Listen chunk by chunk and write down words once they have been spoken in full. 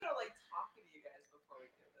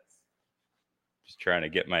Just trying to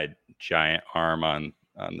get my giant arm on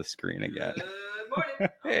the screen again.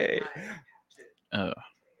 Hey.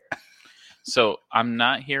 So I'm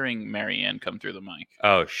not hearing Marianne come through the mic.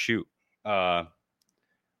 Oh, shoot. Let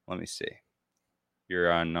me see.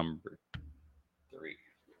 You're on number 3.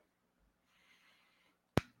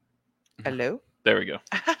 Hello. There we go.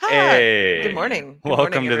 Hey. Good morning. Good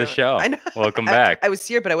Welcome morning, to the everyone. show. I know. Welcome back. I was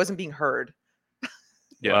here, but I wasn't being heard.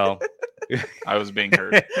 Yeah. Well, I was being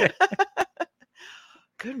heard.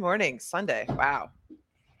 Good morning, Sunday. Wow.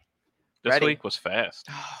 This Ready. week was fast.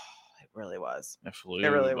 Oh, it really was. It flew It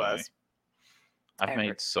really by. was. I've I made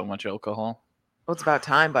heard. so much alcohol. Well, it's about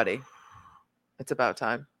time, buddy. It's about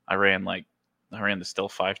time. I ran the still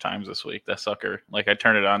 5 times this week. That sucker. Like I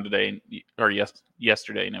turned it on today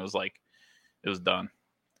yesterday, and it was done.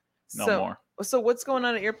 No more. So what's going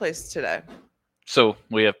on at your place today? So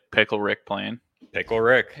we have Pickle Rick playing. Pickle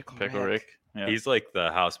Rick. Pickle Rick. Yeah. He's like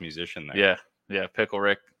the house musician there. Yeah. Pickle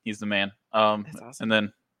Rick. He's the man. That's awesome. And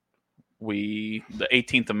then the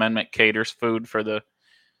 18th Amendment caters food for the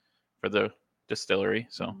distillery.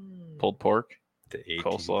 So pulled pork, The 18th.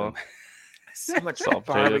 coleslaw. So much Salt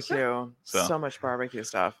potatoes. barbecue. So- So much barbecue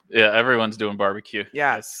stuff. Yeah, everyone's doing barbecue.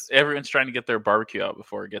 Yes. Everyone's trying to get their barbecue out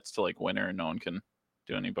before it gets to like winter and no one can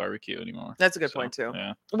do any barbecue anymore. That's a good So, point too.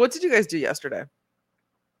 Yeah. What did you guys do yesterday?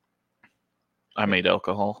 I made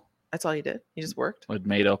alcohol. That's all you did? You just worked? I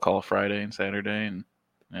made alcohol Friday and Saturday, and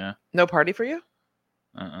yeah. No party for you?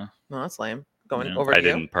 Uh-uh. No, that's lame. Going Yeah. over I to you.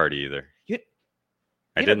 didn't party either. You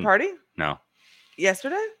I didn't didn't. party No.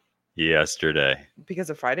 yesterday Yesterday. because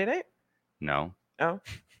of Friday night? No. Oh.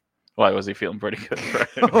 Why was he feeling pretty good?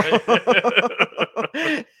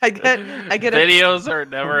 I get a Videos are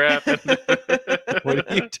never happened. What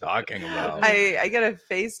are you talking about? I get a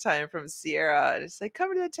FaceTime from Sierra. And it's like,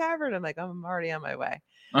 come to the tavern. I'm like, I'm already on my way.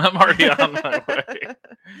 I'm already on my way.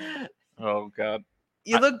 Oh God,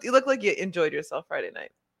 You look like you enjoyed yourself Friday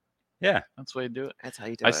night. that's the way to do it. That's how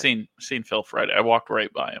you do I it. seen Phil Friday. I walked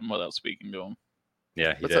right by him without speaking to him.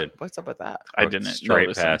 Yeah, he What's did. up? What's up with that? I Walked didn't straight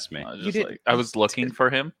notice past him. me. I was, You just did- like, I was looking for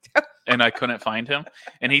him, and I couldn't find him.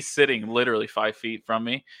 And he's sitting literally 5 feet from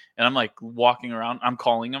me, and I'm like walking around. I'm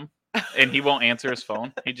calling him, and he won't answer his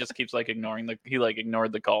phone. He just keeps like ignoring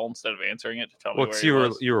ignored the call instead of answering it to tell me Well, where 'cause he you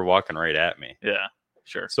was. were walking right at me, Yeah,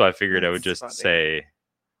 sure. so I figured I would That's just funny. say,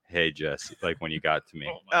 "Hey, Jesse," like when you got to me.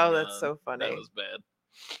 my Oh, that's God, so funny. That was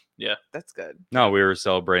bad. That's good. No, we were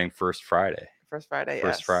celebrating First Friday. First Friday.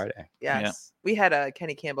 First yes. Friday. Yes. We had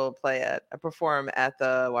Kenny Campbell perform at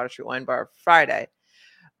the Water Street Wine Bar Friday.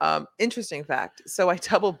 Interesting fact. So I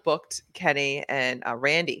double booked Kenny and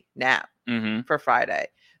Randy Knapp Mm-hmm. for Friday.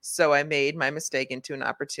 So I made my mistake into an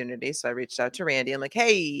opportunity. So I reached out to Randy. I'm like,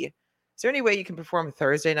 hey, is there any way you can perform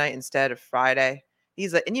Thursday night instead of Friday?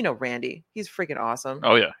 He's like, and you know Randy, he's freaking awesome.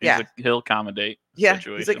 Oh yeah, Yeah. He'll accommodate. the Yeah,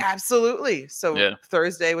 situation. he's like, absolutely. So Yeah.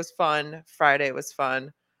 Thursday was fun. Friday was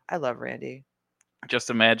fun. I love Randy. Just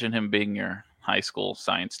imagine him being your high school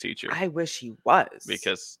science teacher. I wish he was.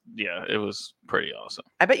 Because it was pretty awesome.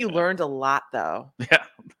 I bet you learned a lot though. Yeah,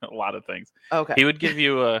 a lot of things. Okay. He would give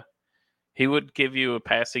you a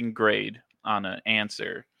passing grade on an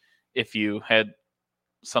answer if you had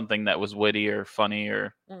something that was witty or funny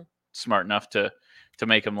or Mm. smart enough to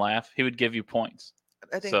make him laugh. He would give you points.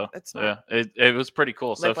 I think So that's smart. yeah, it was pretty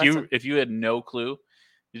cool. So Life if lesson. you had no clue,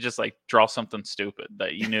 you just like draw something stupid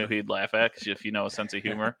that you knew he'd laugh at, 'cause if you know a sense of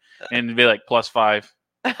humor, and it'd be like +5,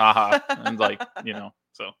 haha, and like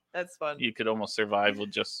so That's fun. you could almost survive with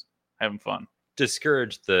just having fun.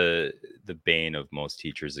 Discourage the bane of most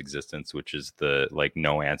teachers' existence, which is the like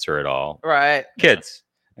no answer at all. Right. Kids.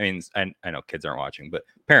 I mean, I know kids aren't watching, but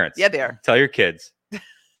parents. Yeah, they are. Tell your kids,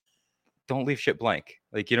 don't leave shit blank.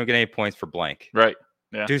 Like you don't get any points for blank. Right.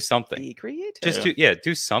 Yeah. Do something. Be creative. Just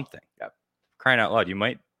do something. Yep. Crying out loud, you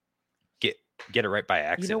might get it right by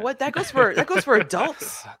accident. You know what? That goes for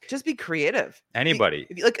adults. Just be creative. Anybody.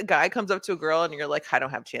 If you, like a guy comes up to a girl and you're like, I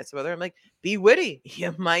don't have a chance with her. I'm like, be witty.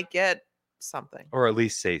 You might get something. Or at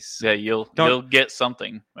least say Yeah, you'll get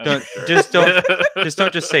something. don't Sure. just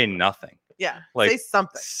don't just say nothing. Yeah. Like, say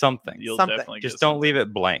something. Something. You'll something. definitely Just get don't something. leave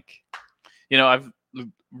it blank. I've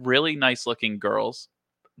really nice looking girls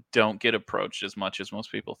don't get approached as much as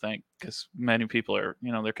most people think, because many people are,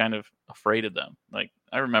 they're kind of afraid of them. Like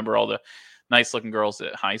I remember all the nice looking girls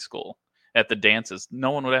at high school at the dances. No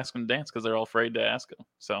one would ask them to dance because they're all afraid to ask them.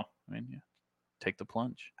 So I mean, yeah, take the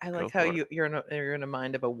plunge. I Go like how for it. you're in a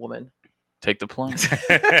mind of a woman. Take the plunge.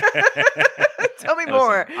 Tell me Listen,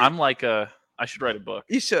 more. I'm like I should write a book.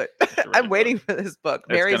 You should. write a I'm book. waiting for this book.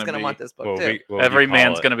 It's Mary's gonna gonna be- want this book What too. would Every you call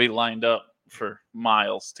man's it? gonna be lined up for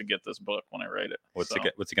miles to get this book when I write it. What's So,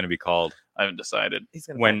 it going to be called? I haven't decided. He's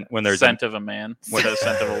gonna When there's Scent of a man instead of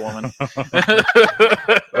scent of a woman.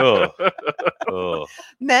 Oh.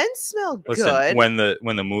 men smell Listen, good.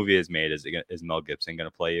 when the movie is made, is Mel Gibson going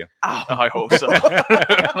to play you? Oh. I hope so.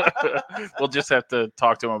 We'll just have to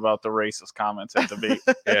talk to him about the racist comments at the beat.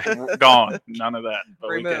 Yeah. Gone. None of that. But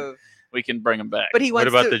Remove. we can bring him back. But he What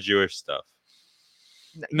wants about to. the Jewish stuff?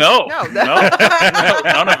 No, No, no,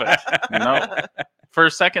 none of it. No. For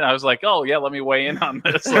a second, I was like, "Oh yeah, let me weigh in on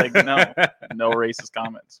this." Like, no racist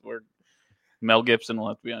comments. Mel Gibson will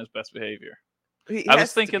have to be on his best behavior. He I has was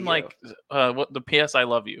to thinking be like, what the P.S. I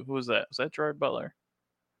Love You. Who was that? Was that Gerard Butler?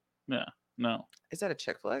 Yeah. No. Is that a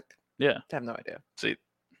chick flick? Yeah. I have no idea. See,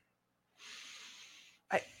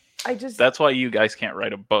 I just. that's why you guys can't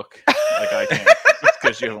write a book like I can.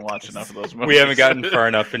 Because you haven't watched enough of those movies. We haven't gotten far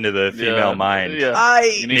enough into the female mind. Yeah. I.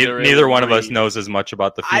 need to really Neither one of us read. knows as much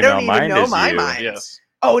about the I female don't even mind know as my you. mind. Yes.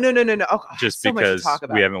 Oh no. Oh, God, Just so much to because talk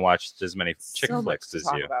about. we haven't watched as many chick So much flicks to as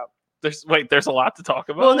talk you. about. There's a lot to talk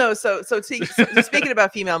about. Well, no. So speaking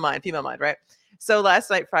about female mind, right? So last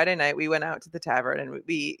night, Friday night, we went out to the tavern and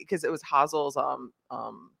we because it was Hazel's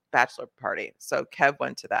bachelor party. So Kev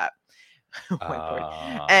went to that. Went for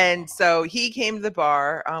it. And so he came to the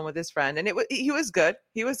bar with his friend, and he was good.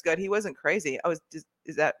 He was good. He wasn't crazy.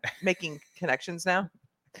 Is that making connections now?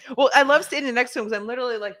 Well, I love standing next to him because I'm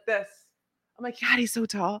literally like this. I'm like, God, he's so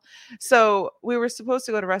tall. So we were supposed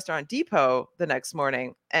to go to Restaurant Depot the next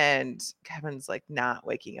morning, and Kevin's like not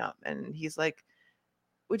waking up, and he's like,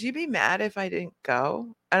 "Would you be mad if I didn't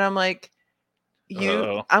go?" And I'm like,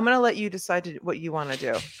 Uh-oh. I'm gonna let you decide what you want to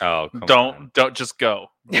do. Oh, come on. Don't just go.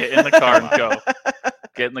 Get in the car and go.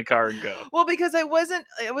 Get in the car and go. Well, because I wasn't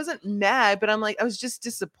mad, but I'm like, I was just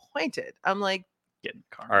disappointed. I'm like, Get in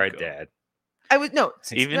the car. All right, and go. Dad. I was no,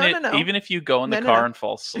 no. Even if you go in the No, car no. and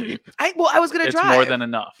fall asleep, I was gonna it's drive. more than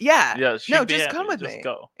enough. Yeah. Yeah. she'd No, be just happy. come with Just me.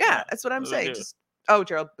 Go. Yeah, that's what I'm That's what I saying. do. Just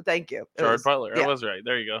Gerald, thank you. It Gerard was- Butler. yeah. I was right.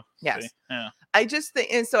 There you go. Yes. See? Yeah. I just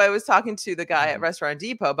think, and so I was talking to the guy at Mm-hmm. Restaurant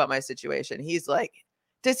Depot about my situation. He's like,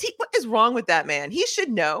 what is wrong with that man? He should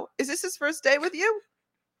know. Is this his first day with you?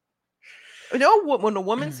 No, when a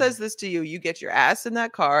woman says this to you, you get your ass in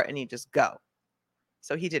that car and you just go.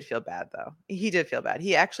 So he did feel bad, though. He did feel bad.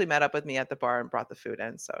 He actually met up with me at the bar and brought the food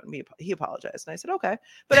in. So he apologized. And I said, okay.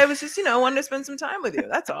 But I was just, wanted to spend some time with you.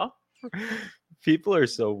 That's all. People are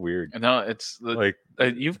so weird. No, it's Like,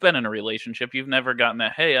 you've been in a relationship. You've never gotten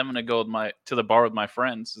that. Hey, I'm gonna go to the bar with my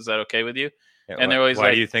friends. Is that okay with you? And they're always why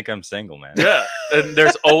like- do you think I'm single, man? Yeah. And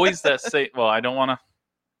there's always that say. Well, I don't want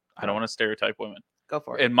to stereotype women. Go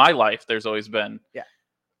for it. In my life, there's always been. Yeah.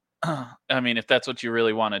 I mean, if that's what you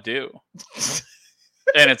really want to do,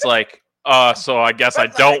 and it's like, so I guess I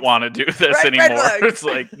Red don't flags. want to do this Red anymore. flags. It's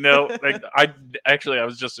like, no, I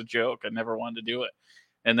was just a joke. I never wanted to do it.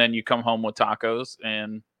 And then you come home with tacos,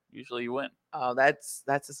 and usually you win. Oh, that's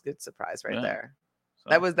a good surprise right Yeah. there.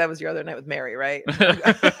 So. That was your other night with Mary, right?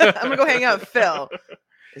 I'm gonna go hang out with Phil.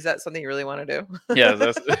 Is that something you really want to do? Yeah,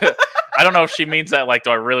 that's, I don't know if she means that. Like, do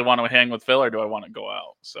I really want to hang with Phil, or do I want to go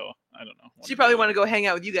out? So I don't know. She probably want to go hang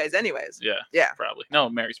out with you guys, anyways. Yeah, Yeah. probably. No,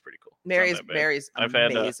 Mary's pretty cool. It's not Mary's that bad. Mary's I've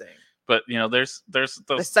had, amazing. But there's those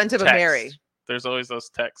The scent of a texts. Mary. There's always those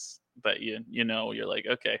texts that you're like,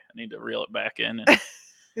 okay, I need to reel it back in and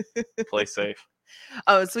play safe.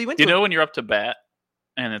 Oh, so we went You to know when you're up to bat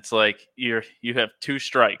and it's like you have 2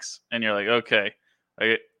 strikes and you're like, okay,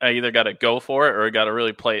 I either got to go for it or I got to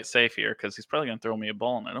really play it safe here because he's probably gonna throw me a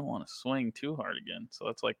ball and I don't want to swing too hard again. So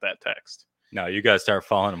that's like that text. No, you got to start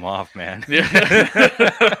falling them off, man. Yeah.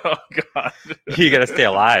 Oh God. You got to stay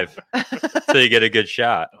alive so you get a good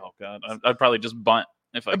shot. Oh God. I'd probably just bunt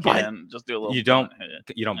if I Bunt. can. Just do a little. You don't- bunt, hit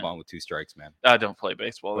it. You don't Yeah. bunt with 2 strikes, man. I don't play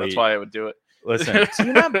baseball. That's Wait. why I would do it. Listen, do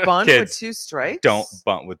you not bunt with Kids, 2 strikes? don't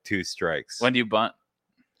bunt with 2 strikes. When do you bunt?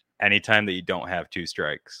 Anytime that you don't have 2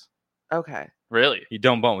 strikes. Okay. Really? You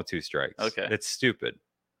don't bunt with 2 strikes. Okay. It's stupid.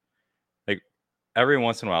 Like every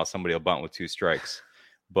once in a while somebody will bunt with 2 strikes.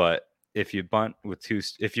 But if you bunt with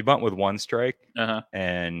 1 strike Uh huh.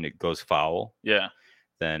 and it goes foul, Yeah.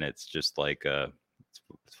 then it's just like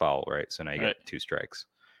it's foul, right? So now you Right. get 2 strikes.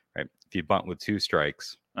 Right? If you bunt with 2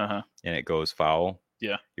 strikes Uh huh. and it goes foul,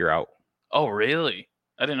 Yeah. you're out. Oh, really?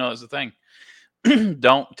 I didn't know it was a thing.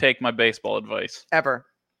 Don't take my baseball advice Ever.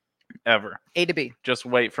 ever. A to B. Just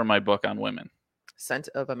wait for my book on women. Scent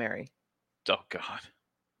of a Mary. Oh God,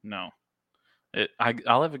 no.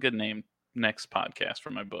 I'll have a good name next podcast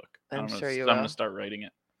for my book. I'm sure you I'm will. gonna start writing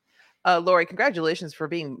it. Lori, congratulations for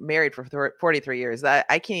being married for 43 years. I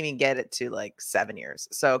can't even get it to like 7 years.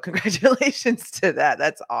 So congratulations to that.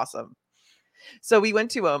 That's awesome. So we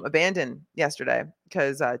went to Abandon yesterday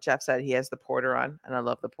because Jeff said he has the porter on, and I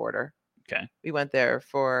love the porter. Okay. We went there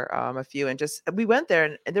for a few, and we went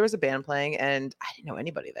there, and there was a band playing, and I didn't know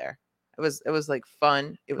anybody there. It was like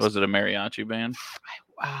fun. Was it a mariachi band?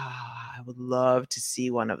 I would love to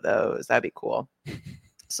see one of those. That'd be cool.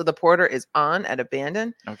 So the porter is on at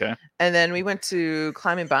Abandon. Okay. And then we went to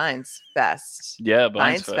Climbing Vines Fest. Yeah,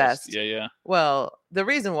 Vines Fest. Yeah. Well, the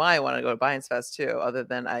reason why I want to go to Vines Fest too, other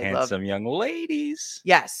than I love Handsome young ladies.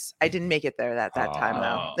 Yes, I didn't make it there that time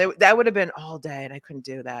Oh. though. That would have been all day, and I couldn't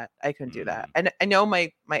do that. And I know my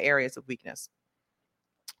areas of weakness.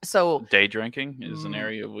 So Day drinking is an Mm.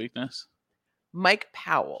 area of weakness. Mike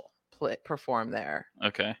Powell performed there,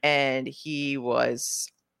 Okay. and he was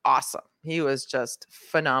awesome. He was just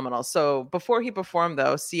phenomenal. So before he performed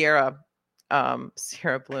though, Sierra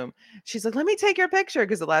Bloom, she's like, let me take your picture,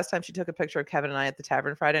 because the last time she took a picture of Kevin and I at the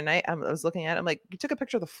tavern Friday night, I was looking at it, I'm like, you took a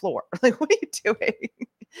picture of the floor. Like, what are you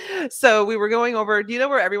doing? So we were going over, do you know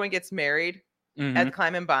where everyone gets married at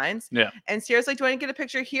Climbing Vines? Yeah. And Sierra's like, do I want to get a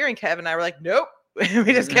picture here? And Kevin and I were like, nope. We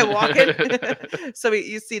just kept walking. So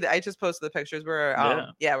you see that I just posted the pictures. We're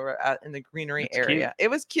we're out in the greenery It's area. cute. It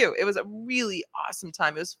was cute. It was a really awesome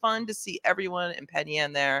time. It was fun to see everyone in Penn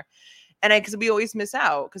Yan there. And because we always miss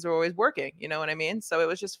out because we're always working, you know what I mean? So it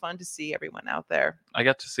was just fun to see everyone out there. I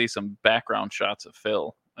got to see some background shots of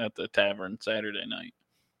Phil at the tavern Saturday night.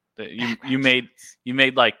 That you made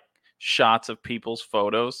like shots of people's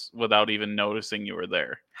photos without even noticing you were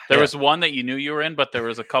there. There was one that you knew you were in, but there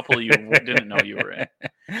was a couple you didn't know you were in.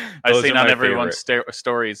 I've Those seen are on my everyone's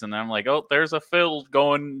stories, and I'm like, oh, there's a Phil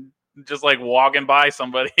going, just like walking by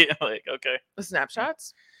somebody. Like, okay, The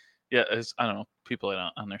snapshots? yeah, I don't know, people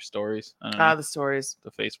on their stories. I don't know, The stories. the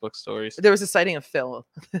Facebook stories. There was a sighting of Phil.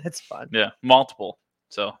 That's fun. Yeah, multiple.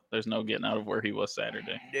 So there's no getting out of where he was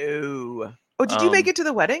Saturday. No. Oh, did you make it to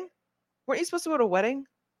the wedding? Weren't you supposed to go to a wedding?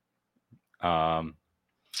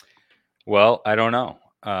 Well, I don't know.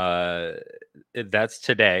 That's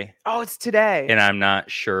today, Oh, it's today. and I'm not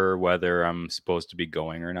sure whether I'm supposed to be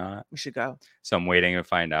going or not. We should go. So I'm waiting to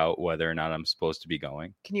find out whether or not I'm supposed to be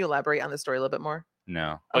going. Can you elaborate on the story a little bit more?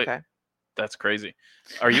 No. Wait. Okay. That's crazy.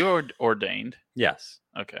 Are you ordained? Yes.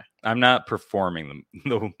 Okay. I'm not performing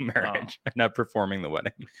the marriage. I'm not performing the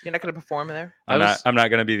wedding. You're not going to perform there? I'm not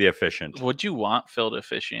going to be the officiant. Would you want Phil to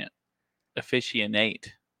officiate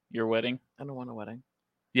your wedding? I don't want a wedding.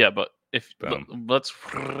 Yeah, but if Boom. let's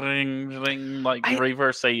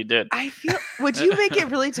reverse say you did. I feel. Would you make it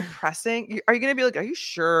really depressing? Are you going to be like, are you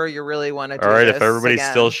sure you really want to do All right, this if everybody's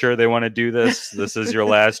again? still sure they want to do this, this is your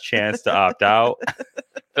last chance to opt out.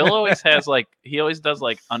 Phil always has he always does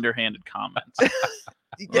underhanded comments.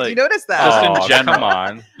 Did you like, notice that? Just in Oh, general. come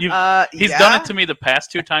on. He's done it to me the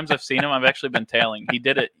past 2 times I've seen him. I've actually been tailing. He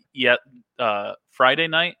did it Friday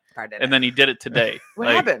night, and then he did it today. What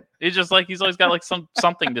happened? It's just he's always got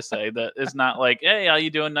something to say that is not like, hey, how you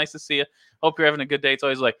doing? Nice to see you. Hope you're having a good day. It's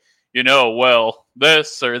always like, well,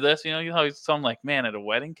 this or this. So I'm like, man, at a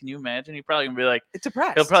wedding, can you imagine? He probably gonna be like, It's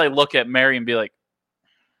depressed. he'll probably look at Mary and be like,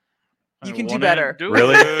 You "I can do wanna better."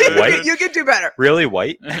 Really? it." White? You can do better. Really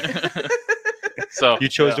white? So You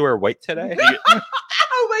chose yeah. to wear white today?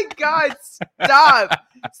 Oh my God! Stop!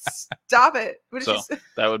 Stop it! What did So- you say?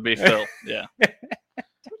 that would be Phil. Yeah,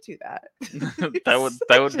 Don't do that.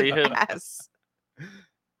 that would be him. Yes.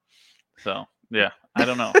 So yeah, I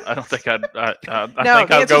don't know. I don't think I No, think the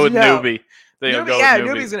I'll answer's go with no. newbie.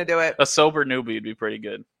 Newbie's gonna do it. A sober newbie would be pretty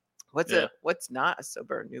good. What's not a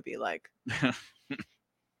sober newbie like?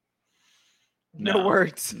 No No,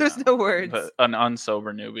 words. There's no words. But an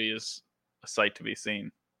unsober newbie is a sight to be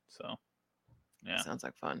seen. So yeah, Sounds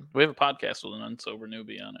like fun. we have a podcast with an unsober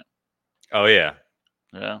newbie on it. Oh, yeah.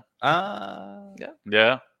 Yeah,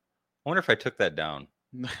 Yeah. I wonder if I took that down.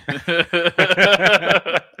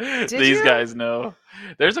 These you? guys know.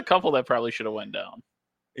 There's a couple that probably should have went down.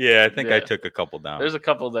 Yeah, I think I Yeah. took a couple down. There's a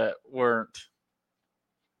couple that weren't.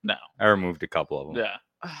 No, I removed a couple of them. yeah,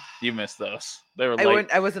 you missed those. They were I late.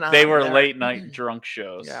 wasn't on They were there. late night drunk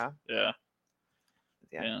shows. Yeah. yeah.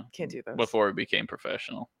 Yeah. Can't do those. Before we became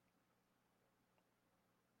professional.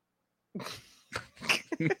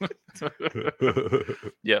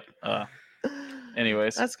 Yep.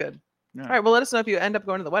 Anyways, That's good. Yeah. All right. Well, let us know if you end up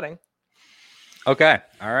going to the wedding. Okay.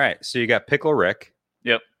 All right. So you got Pickle Rick.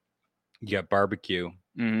 Yep. You got barbecue.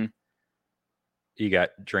 Mm-hmm. You got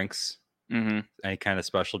drinks. Mm-hmm. Any kind of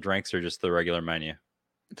special drinks or just the regular menu?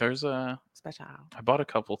 There's Special. I bought a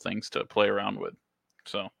couple things to play around with,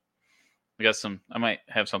 so I got some. I might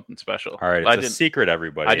have something special. All right. I It's a didn't. secret,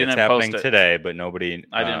 everybody. I didn't it's happening post it. today, but nobody.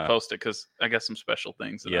 I didn't post it because I got some special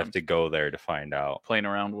things that You I'm have to go there to find out. playing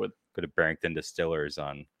around with. Go to Barrington Distillers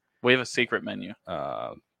on We have a secret menu.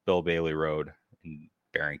 Bill Bailey Road in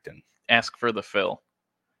Barrington. Ask for the fill.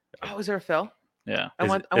 Oh, is there a fill? Yeah. I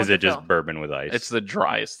want Is the it just fill. bourbon with ice? It's the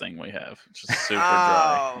driest thing we have. It's just super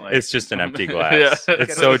dry. Oh. Like, It's just an empty Yeah. glass.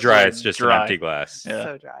 It's so dry. It's just Dry. an empty glass. Yeah.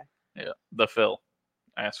 So dry. Yeah, the fill.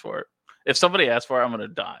 Ask for it. If somebody asks for it, I'm gonna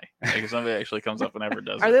die. Like if somebody actually comes up and ever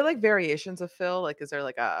does Are it. there like variations of fill? Like, is there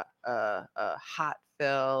like a hot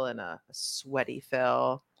fill and a sweaty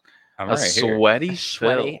fill? I'm A right here. sweaty A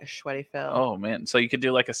fill. sweaty fill. Oh man, so you could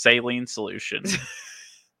do like a saline solution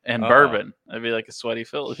and Oh. bourbon. That'd be like a sweaty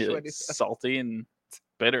fill. It'd be like Sweaty fill. salty and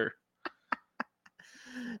bitter.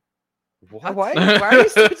 What? Why are you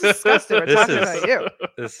so disgusted? We're This talking is- about you.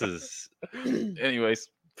 This is Anyways,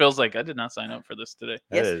 feels like I did not sign up for this today.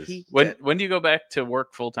 that Yes, is- he When did. when do you go back to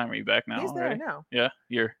work full time? Are you back now? He's there already? now. Yeah,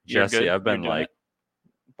 you're Jesse. good? I've been You're doing like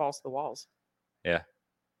Balls to the walls.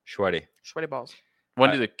 sweaty. Sweaty balls. it?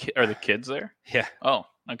 When do are the kids there? Yeah, Oh,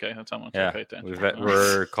 okay, that's how much I yeah. pay attention.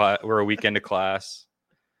 We're a week into class,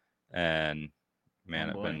 and man, Oh,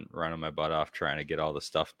 I've boy. been running my butt off trying to get all the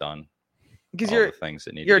stuff done. Because All the things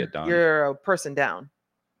that need to get done. you're a person down.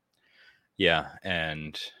 Yeah,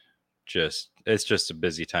 and it's just a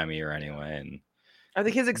busy time of year anyway, and Are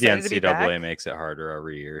the kids the excited to be NCAA back? makes it harder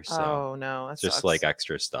every year, so Oh no, that it's just sucks. like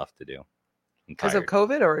extra stuff to do. I'm because of tired.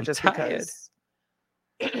 COVID or I'm just tired. because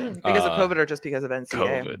because of COVID or just because of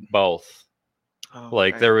NCAA? COVID. Both. Oh,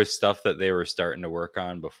 Like right. there was stuff that they were starting to work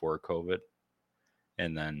on before COVID,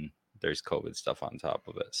 and then there's COVID stuff on top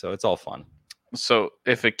of it, so it's all fun. So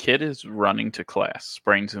if a kid is running to class,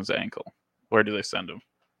 sprains his ankle, where do they send him?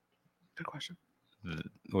 Good question.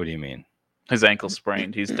 What do you mean? His ankle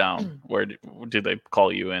sprained. He's down. Where do they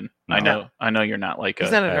call you in? I No. know you're not like He's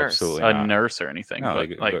a, not a nurse. Absolutely a not. nurse or anything. No, but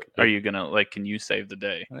they- like, but- are you gonna like? Can you save the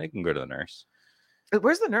day? They can go to the nurse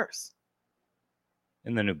Where's the nurse?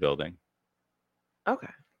 in the new building Okay.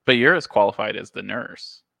 But you're as qualified as the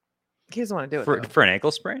nurse. He doesn't want to do it. for though. an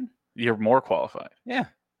ankle sprain. You're more qualified. Yeah,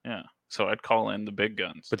 Yeah. So I'd call in the big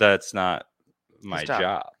guns. but that's not my job.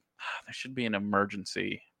 job. There should be an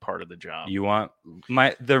emergency part of the job. You want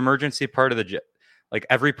the emergency part of the job? Like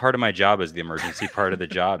every part of my job is the emergency part of the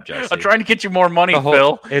job, Jesse. I'm trying to get you more money, The whole-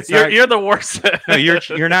 Phil. it's You're, not- you're the worst. No,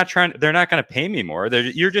 you're not trying. They're not going to pay me more.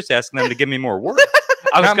 You're just asking them to give me more work,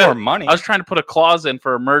 I was not gonna- more money. I was trying to put a clause in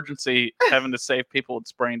for emergency having to save people with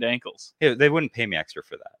sprained ankles. Yeah, they wouldn't pay me extra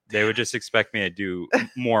for that. They would just expect me to do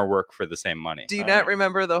more work for the same money. Do you All not right.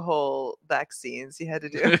 remember the whole vaccines he had to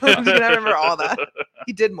do? Do you not remember all that?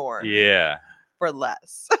 He did more Yeah, for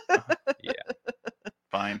less.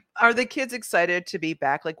 Fine. Are the kids excited to be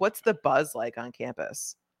back? Like, what's the buzz like on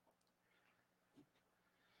campus?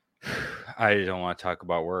 I don't want to talk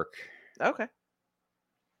about work. Okay.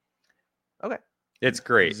 It's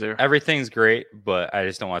great. Zero. Everything's great, but I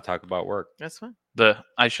just don't want to talk about work. That's fine.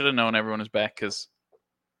 I should have known everyone was back because,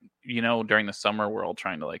 during the summer we're all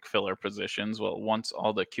trying to like fill our positions. Well, once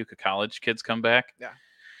all the Keuka College kids come back, Yeah.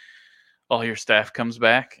 all your staff comes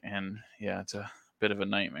back, and yeah, it's a bit of a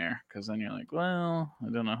nightmare because then you're like, well,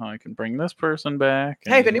 I don't know how I can bring this person back.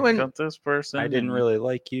 Hey, if and anyone- got this person, I didn't and, really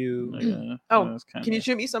like you. Oh, it's Can you kinda-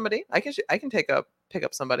 shoot me somebody? I can pick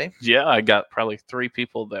up somebody. Yeah, I got probably 3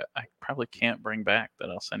 people that I probably can't bring back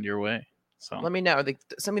that I'll send your way. So Let me know.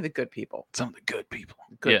 Send me the good people. some of the good people.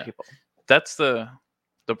 Good Yeah. people. That's the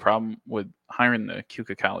problem with hiring the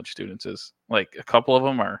Keuka College students is like a couple of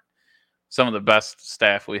them are some of the best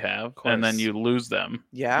staff we have, and then course. you lose them,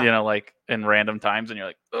 Yeah. like in random times, and you're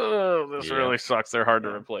like, oh, this Yeah. really sucks. They're hard to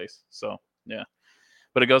Yeah. replace. So yeah,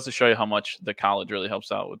 but it goes to show you how much the college really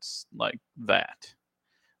helps out with like that.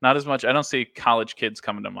 Not as much. I don't see college kids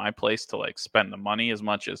coming to my place to like spend the money as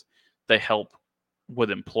much as they help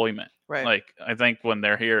with employment. Right. Like I think when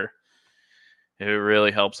they're here, it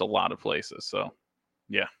really helps a lot of places. So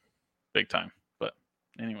yeah, big time. But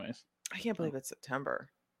anyways, I can't believe it's September.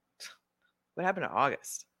 What happened to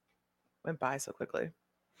August? Went by so quickly.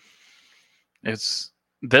 it's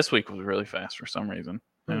this week was really fast for some reason.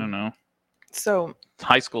 I Hmm. don't know. So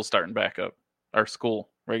High school's starting back up. Our school,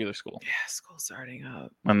 regular school, yeah, school's starting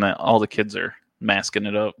up. and then all the kids are masking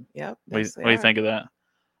it up. Yep. What, yes, do you think of that?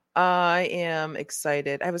 I am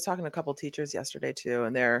excited. I was talking to a couple teachers yesterday too,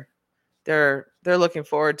 and they're looking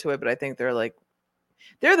forward to it. But I think they're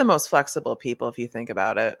the most flexible people if you think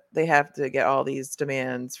about it. They have to get all these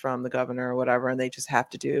demands from the governor or whatever, and they just have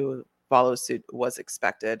to follow suit what's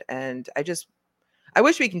expected. And I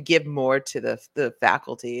wish we can give more to the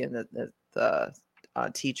faculty and the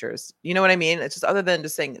teachers. You know what I mean? It's just other than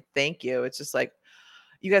just saying thank you. It's just like,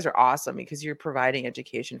 you guys are awesome because you're providing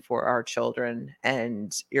education for our children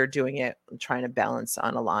and you're doing it trying to balance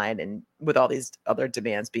on a line and with all these other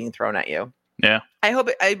demands being thrown at you. Yeah. I hope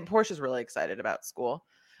Portia's really excited about school.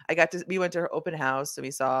 We went to her open house and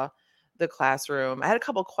we saw the classroom. I had a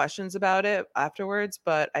couple questions about it afterwards,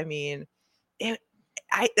 but I mean,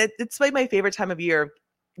 it's like my favorite time of year,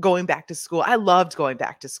 going back to school. I loved going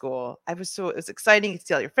back to school. It was exciting to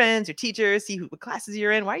see all your friends, your teachers, see what classes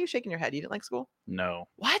you're in. Why are you shaking your head? You didn't like school? No.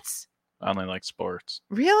 What? I only like sports.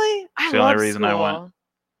 Really? It's the only reason I went.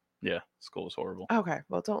 Yeah, school was horrible. Okay,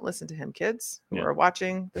 well, don't listen to him, kids who Yeah. are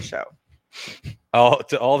watching the show.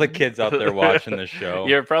 To all the kids out there watching the show,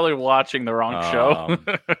 You're probably watching the wrong show.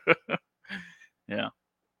 Yeah.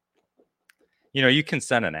 You know, you can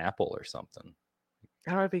send an apple or something.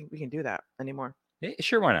 I don't think we can do that anymore.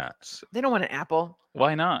 Sure, why not? They don't want an apple.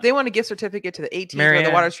 Why not? They want a gift certificate to the 18th or the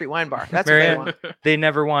Marianne- Water Street Wine Bar. That's Marianne- what They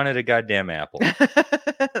never wanted a goddamn apple. they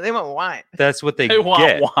want. They want wine. That's what they want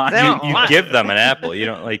get. wine. They want You wine. give them an apple. You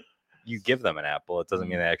don't like. You give them an apple. It doesn't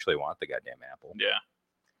mean they actually want the goddamn apple. Yeah.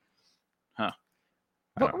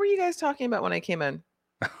 What were you guys talking about when I came in?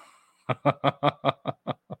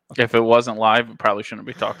 If it wasn't live, it probably shouldn't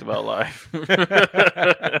be talked about live.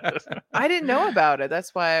 I didn't know about it.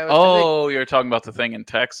 That's why I was. Oh, you're talking about the thing in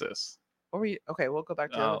Texas. What were you? Okay, we'll go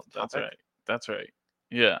back to Oh, the that's topic. right. That's right.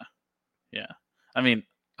 Yeah. Yeah. I mean,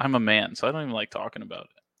 I'm a man, so I don't even like talking about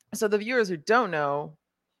it. So the viewers who don't know,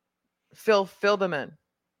 fill them in.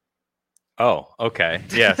 Oh, okay.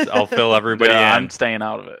 Yes, I'll fill everybody Yeah, in. I'm staying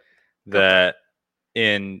out of it. That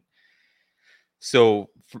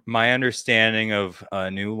my understanding of a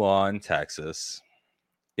new law in Texas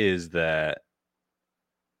is that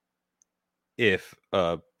if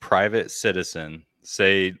a private citizen,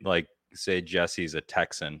 say Jesse's a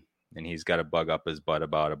Texan and he's got a bug up his butt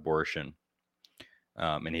about abortion,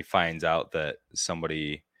 and he finds out that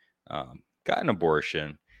somebody got an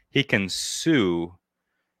abortion, he can sue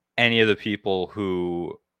any of the people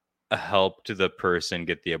who helped the person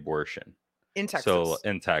get the abortion. In Texas. So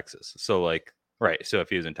in Texas. So like, right. So if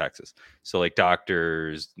he was in Texas, so like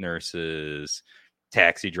doctors, nurses,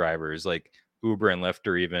 taxi drivers, like Uber and Lyft,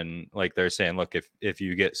 or even like they're saying, look, if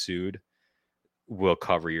you get sued, we'll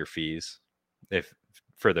cover your fees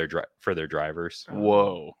for their drivers.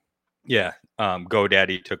 Whoa. Yeah.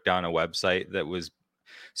 GoDaddy took down a website that was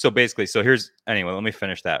anyway, let me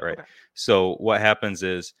finish that. Right. Okay. So what happens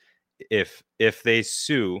is if they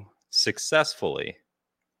sue successfully,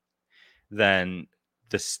 then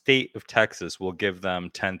the state of Texas will give them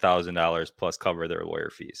 $10,000 plus cover their lawyer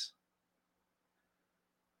fees.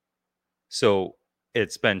 So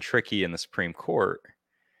it's been tricky in the Supreme Court,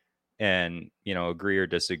 and, you know, agree or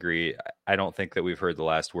disagree, I don't think that we've heard the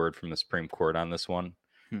last word from the Supreme Court on this one.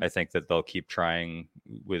 I think that they'll keep trying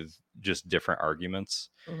with just different arguments.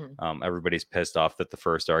 Mhm. Everybody's pissed off that the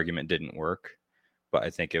first argument didn't work, but I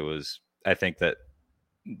think that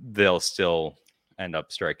they'll still end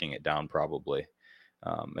up striking it down probably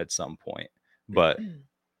at some point. But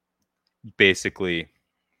basically,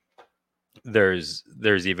 there's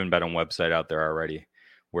even been a website out there already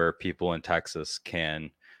where people in Texas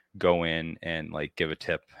can go in and like give a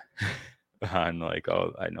tip on like,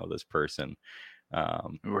 oh, I know this person.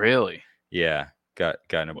 Really? Yeah, got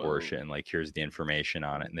an Whoa. abortion. Like, here's the information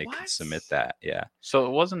on it, and they can What? submit that. Yeah. So it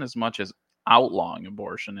wasn't as much as outlawing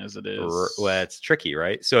abortion as it is. Well, it's tricky,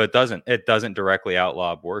 right? So it doesn't directly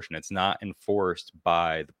outlaw abortion. It's not enforced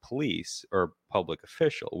by the police or public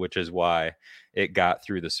official, which is why it got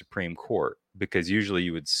through the Supreme Court, because usually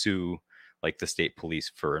you would sue like the state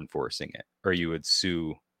police for enforcing it, or you would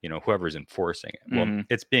sue, you know, whoever's enforcing it. Well, Mhm.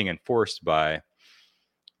 it's being enforced by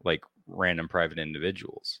like random private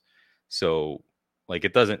individuals. So like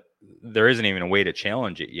there isn't even a way to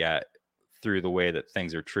challenge it yet through the way that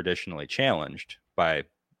things are traditionally challenged, by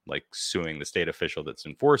like suing the state official that's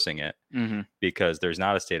enforcing it, Mhm. because there's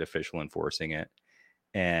not a state official enforcing it,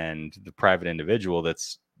 and the private individual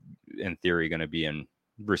that's in theory going to be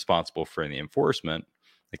responsible for the enforcement,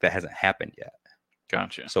 like that hasn't happened yet.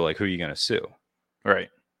 Gotcha. So like, who are you going to sue? Right.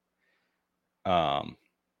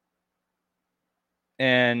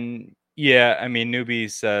 And yeah, I mean, Newbie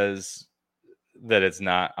says that it's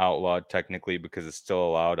not outlawed technically because it's still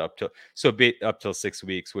allowed up till 6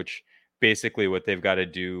 weeks, which basically what they've got to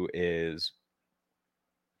do is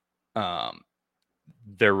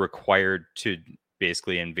they're required to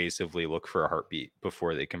basically invasively look for a heartbeat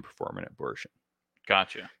before they can perform an abortion.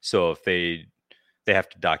 Gotcha. So if they have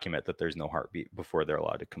to document that there's no heartbeat before they're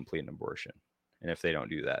allowed to complete an abortion. And if they don't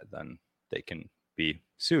do that, then they can be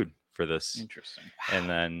sued for this. Interesting. And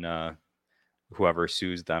then whoever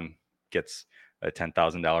sues them gets a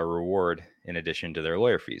 $10,000 reward in addition to their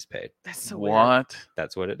lawyer fees paid. That's so weird. What?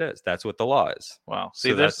 That's what it is. That's what the law is. Wow. See,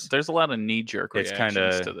 So there's a lot of knee jerk it's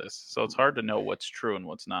reactions kinda- to this, so it's hard to know what's true and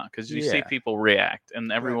what's not because you see Yeah. people react,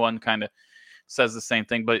 and everyone kind of says the same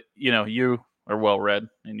thing. But you are well read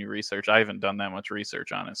in your research. I haven't done that much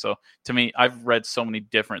research on it, so to me, I've read so many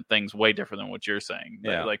different things, way different than what you're saying.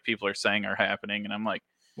 That, Yeah. like people are saying are happening, and I'm like,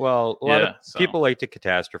 Well, a lot Yeah, of so- people like to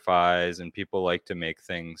catastrophize, and people like to make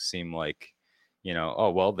things seem like, oh,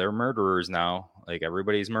 well, they're murderers now. Like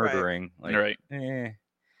everybody's murdering. Like, right,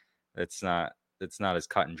 it's not as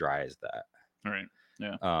cut and dry as that. right,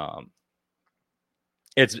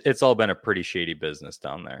 It's all been a pretty shady business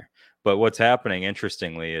down there. But what's happening,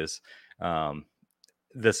 interestingly, is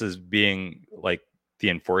this is being like the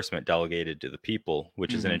enforcement delegated to the people,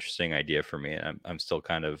 which is an Mhm. interesting idea for me, and I'm still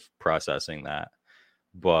kind of processing that.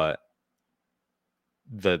 But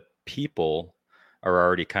the people are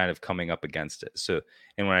already kind of coming up against it. So,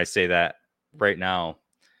 and when I say that, right now,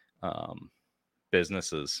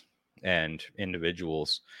 businesses and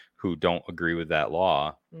individuals who don't agree with that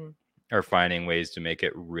law are finding ways to make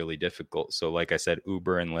it really difficult. So like I said,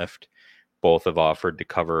 Uber and Lyft both have offered to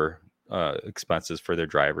cover expenses for their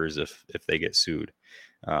drivers if they get sued.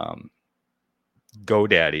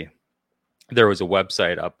 GoDaddy, there was a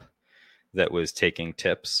website up that was taking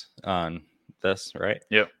tips on this, right?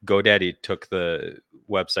 Yep. GoDaddy took the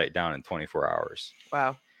website down in 24 hours.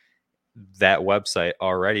 Wow. That website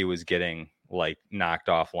already was getting like knocked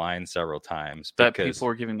offline several times that because people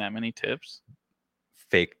were giving that many tips.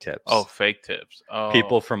 fake tips. Oh, fake tips. Oh,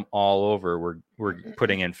 People from all over were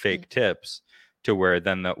putting in fake tips to where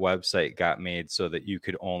then that website got made so that you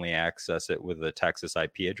could only access it with a Texas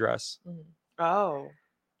IP address. Oh.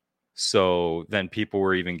 So then people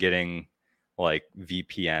were even getting like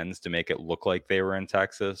VPNs to make it look like they were in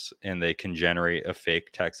Texas, and they can generate a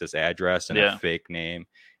fake Texas address and Yeah. a fake name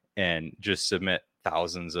and just submit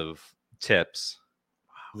thousands of tips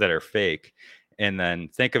that are fake. And then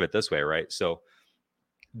think of it this way, right? So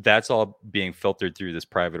that's all being filtered through this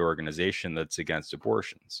private organization that's against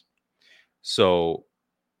abortions. So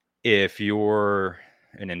if you're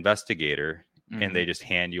an investigator and they just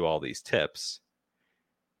hand you all these tips,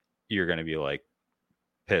 you're going to be like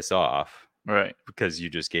piss off, right. because you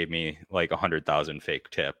just gave me like 100,000 fake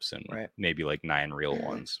tips and Right. maybe like 9 real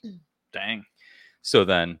ones. Dang. So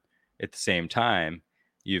then at the same time,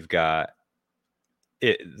 you've got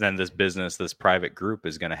it. Then this business, this private group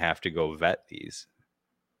is going to have to go vet these.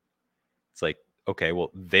 It's like, okay, well,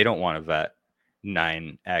 they don't want to vet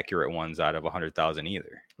 9 accurate ones out of 100,000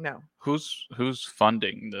 either. No. Who's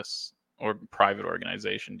funding this or private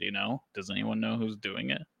organization? Do you know? Does anyone know who's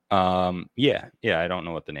doing it? Yeah, I don't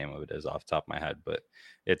know what the name of it is off the top of my head, but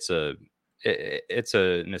it's an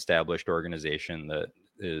established organization that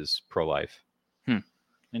is pro-life.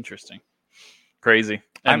 Interesting. Crazy.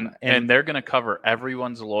 I'm- And they're going to cover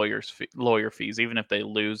everyone's lawyer fees, even if they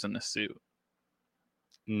lose in the suit.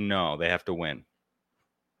 No, they have to win.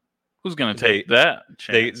 Who's going to take that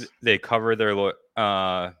They chance? they cover their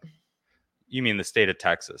you mean the state of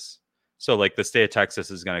Texas? So like the state of Texas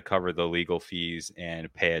is going to cover the legal fees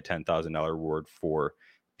and pay a $10,000 reward for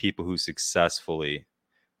people who successfully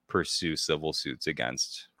pursue civil suits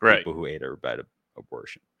against Right. people who aid or abet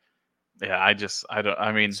abortion. Yeah,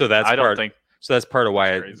 I mean, So that's I don't part- think So that's part of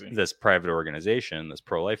why Crazy. this private organization, this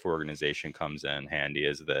pro-life organization, comes in handy,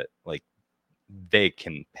 is that like they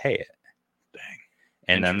can pay it. Dang.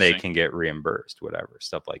 And then they Interesting. can get reimbursed, whatever,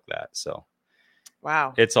 stuff like that. So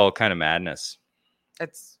Wow. it's all kind of madness.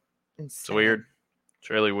 It's insane. it's weird. It's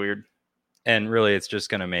really weird. And really, it's just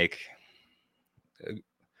going to make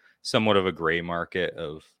somewhat of a gray market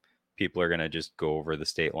of people are going to just go over the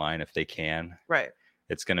state line if they can. Right.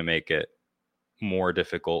 It's going to make it more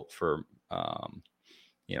difficult for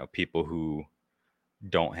people who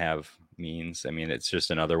don't have means. I mean, it's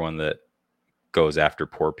just another one that goes after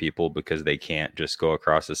poor people because they can't just go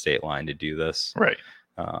across the state line to do this. Right.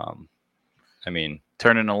 I mean,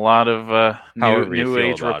 Turning a lot of However you new feel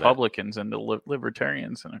age about it. Republicans into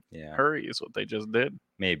libertarians in a yeah, hurry is what they just did.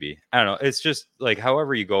 maybe. I don't know. It's just like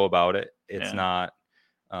however you go about it, it's Yeah.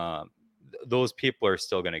 not those people are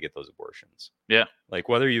still going to get those abortions. Yeah. Like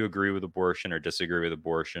whether you agree with abortion or disagree with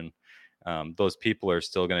abortion, those people are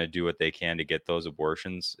still going to do what they can to get those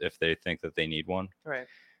abortions if they think that they need one. Right.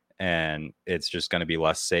 And it's just going to be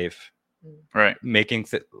less safe. Right. Making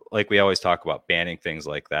like we always talk about, banning things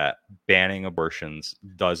like that. Banning abortions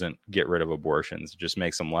doesn't get rid of abortions. It just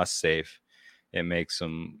makes them less safe. It makes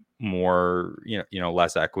them more,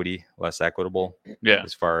 less equitable Yeah.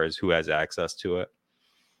 as far as who has access to it.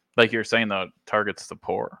 Like you're saying, though, it targets the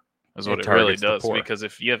poor. is It what it really targets the does. poor. Because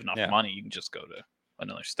if you have enough Yeah. money, you can just go to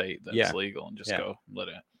another state that's Yeah. legal and just Yeah. go let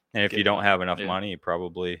it. And if Get you it don't out. have enough Yeah. money, you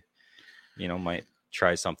probably, might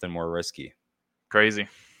try something more risky. Crazy.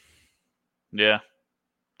 Yeah,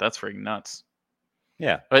 that's freaking nuts.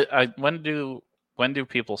 Yeah. But when do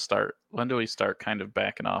people start? When do we start kind of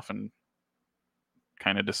backing off and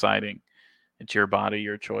kind of deciding it's your body,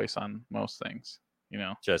 your choice on most things?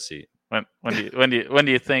 Jesse. When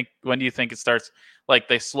do you think it starts? Like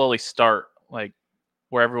they slowly start like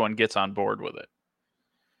where everyone gets on board with it.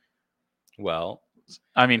 Well,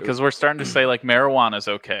 I mean, because we're starting to say like marijuana's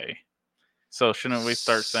okay. So shouldn't we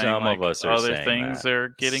start saying some like of us are other saying things that. are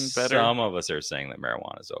getting better? Some of us are saying that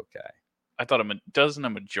marijuana is okay. I thought doesn't a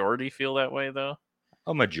majority feel that way though?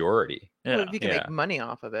 A majority, Yeah. Well, if you can Yeah. make money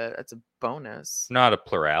off of it, it's a bonus. not a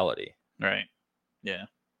plurality, Right. Yeah.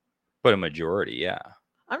 but a majority. Yeah.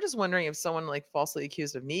 I'm just wondering if someone like falsely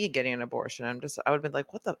accused of me getting an abortion, I would have been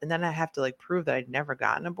like, what the? And then I have to like prove that I'd never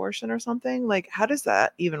gotten an abortion or something. Like, how does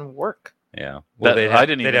that even work? Yeah. Well, I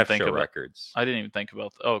didn't they'd even have to think show about- records. I didn't even think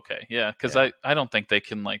about. Okay. Yeah. Because Yeah. I don't think they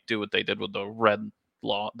can like do what they did with the red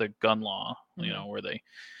law, the gun law. Mhm. Where they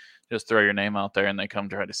just throw your name out there and they come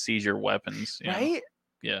try to seize your weapons. Right?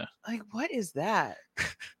 Yeah. Like, what is that?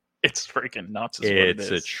 It's freaking nuts. Is what it It's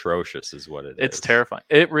is. atrocious, is what it is. It's terrifying.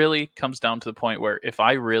 It really comes down to the point where if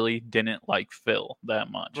I really didn't like Phil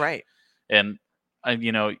that much, Right. and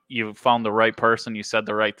you found the right person, you said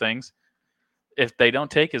the right things. If they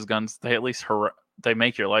don't take his guns, they at least they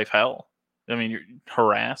make your life hell. I mean, you're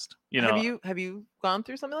harassed. Have you gone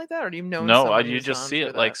through something like that, or do you know? No, you just see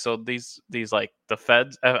it like so. These like the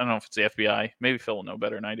feds. I don't know if it's the FBI. Maybe Phil will know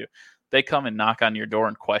better than I do. They come and knock on your door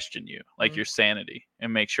and question you, like Mhm. your sanity,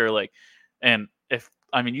 and make sure and if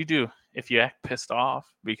you act pissed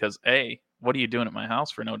off because what are you doing at my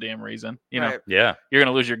house for no damn reason? Right. Yeah. You're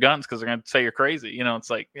gonna lose your guns because they're gonna say you're crazy. It's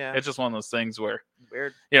like Yeah. it's just one of those things where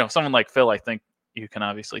Weird. someone like Phil, I think you can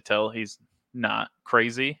obviously tell he's not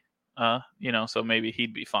crazy. So maybe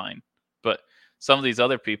he'd be fine. But some of these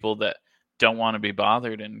other people that don't want to be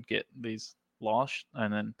bothered and get these laws,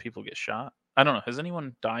 and then people get shot. I don't know. Has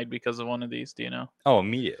anyone died because of one of these? Do you know? Oh,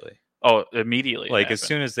 immediately. Oh, immediately. it Like as happened.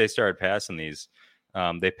 soon as they started passing these,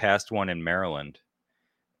 they passed one in Maryland.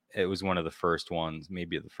 It was one of the first ones,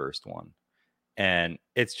 maybe the first one, and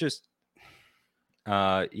it's just,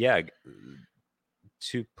 yeah,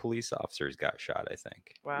 2 police officers got shot, I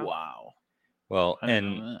think. Wow. Wow. Well, I didn't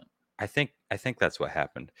and know that. I think that's what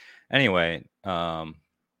happened. Anyway, I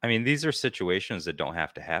mean, these are situations that don't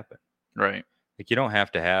have to happen. Right. Like you don't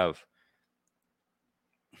have to have.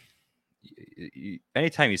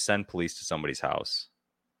 Anytime you send police to somebody's house,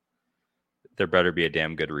 there better be a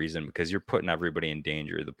damn good reason, because you're putting everybody in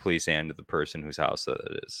danger, the police and the person whose house it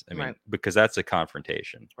is. I mean, Right. because that's a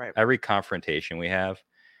confrontation. Right. Every confrontation we have,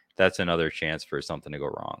 that's another chance for something to go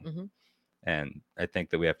wrong. Mhm. And I think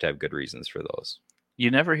that we have to have good reasons for those. You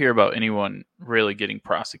never hear about anyone really getting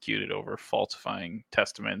prosecuted over falsifying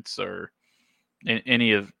testaments or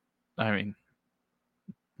any of, I mean,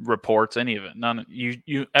 reports, any of it. None.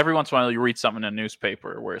 You every once in a while you read something in a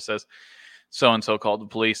newspaper where it says so and so called the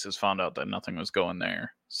police, has found out that nothing was going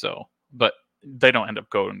there. So, but they don't end up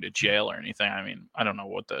going to jail or anything. I mean, I don't know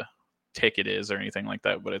what the ticket is or anything like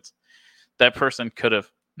that, but it's that person could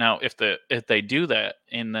have. Now, if they do that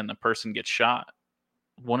and then the person gets shot,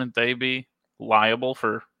 wouldn't they be liable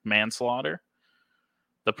for manslaughter?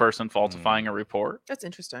 The person falsifying a report. That's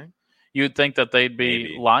interesting. You'd think that they'd be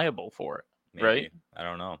Maybe. liable for it. Maybe. Right. I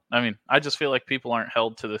don't know. I mean, I just feel like people aren't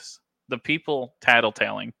held to this. The people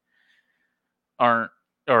tattletaling aren't,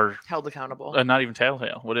 or Held accountable. not even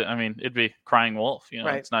tattletale. I mean, it'd be crying wolf.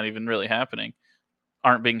 Right. It's not even really happening.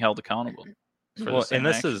 Aren't being held accountable. For the Well, same and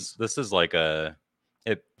this actions. is like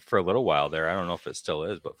it for a little while there. I don't know if it still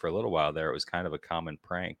is, but for a little while there, it was kind of a common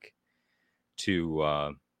prank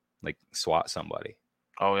to like swat somebody.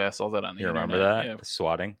 Oh yeah, I saw that on the You remember internet. that? Yeah.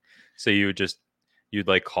 Swatting? So you'd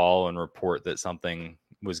like call and report that something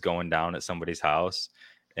was going down at somebody's house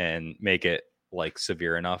and make it like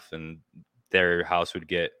severe enough, and their house would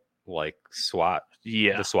get like SWAT.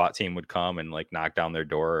 Yeah. The SWAT team would come and like knock down their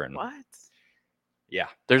door. And What? yeah,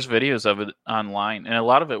 There's videos of it online, and a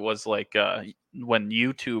lot of it was like when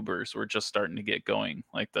YouTubers were just starting to get going,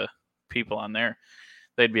 like the people on there,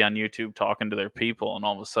 they'd be on YouTube talking to their people, and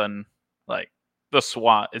all of a sudden, like the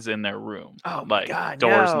SWAT is in their room. Oh my like God,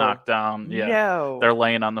 doors no. knocked down. Yeah, No. they're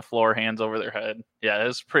laying on the floor, hands over their head. Yeah, it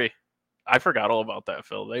was pretty. I forgot all about that,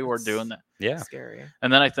 Phil. They were doing that, yeah. Scary.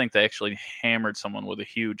 and then I think they actually hammered someone with a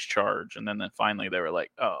huge charge, and then finally they were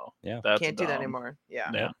like, "Oh, Yeah. that's Can't do that dumb." anymore.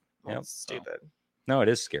 Yeah. Yeah. Well, Yep. it's stupid. No, it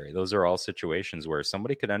is scary. Those are all situations where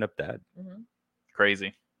somebody could end up dead. Mhm.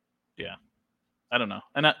 Crazy. I don't know.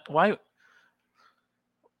 And why?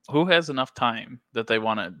 Who has enough time that they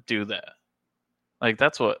want to do that? Like,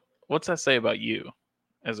 what's that say about you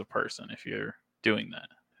as a person if you're doing that?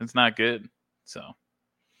 It's not good. So,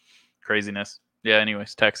 craziness. Yeah,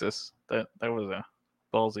 anyways, Texas. That was a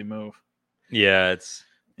ballsy move. Yeah,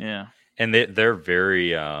 Yeah. and they're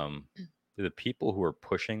very the people who are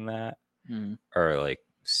pushing that are like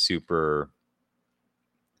super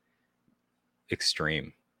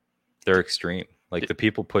extreme. They're extreme. Like the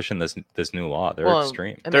people pushing this new law, they're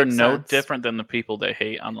extreme. They're no different than the people they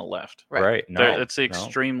hate on the left. Right. No, it's the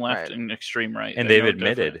extreme left and extreme right. And they've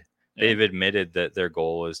admitted that their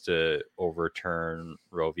goal is to overturn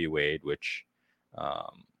Roe v. Wade, which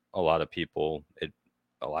a lot of people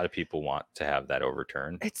want to have that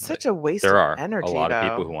overturned. It's such a waste of energy. There are a lot of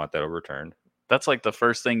people who want that overturned. That's like the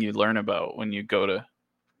first thing you learn about when you go to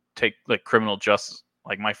take like criminal justice.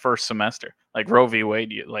 Like my first semester, like Roe v.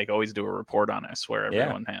 Wade, you like always do a report on it. I swear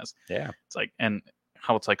everyone has. Yeah. It's like, and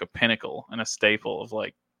how it's like a pinnacle and a staple of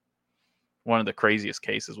like one of the craziest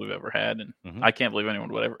cases we've ever had. And I can't believe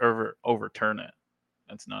anyone would ever overturn it.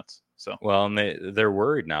 That's nuts. So, well, and they're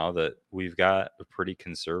worried now that we've got a pretty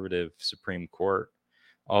conservative Supreme Court.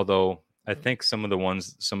 Although I think some of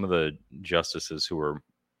the justices who are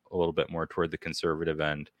a little bit more toward the conservative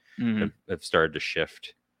end have started to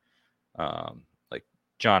shift. Like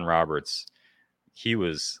John Roberts, he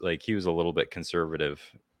was a little bit conservative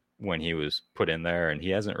when he was put in there, and he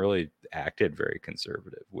hasn't really acted very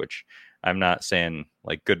conservative, which I'm not saying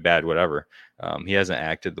like good, bad, whatever. He hasn't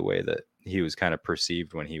acted the way that he was kind of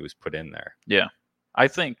perceived when he was put in there. Yeah. I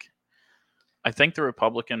think the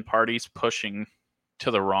Republican Party's pushing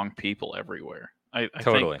to the wrong people everywhere. I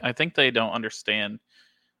think they don't understand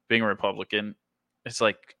being a Republican. It's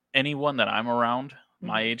like anyone that I'm around,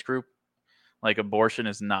 my age group, like abortion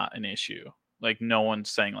is not an issue. Like no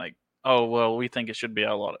one's saying like, oh, well, we think it should be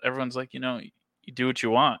outlawed. Everyone's like, you do what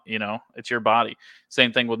you want, it's your body.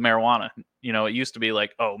 Same thing with marijuana. It used to be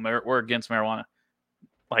like, oh, we're against marijuana.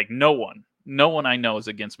 Like no one I know is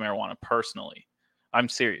against marijuana personally. I'm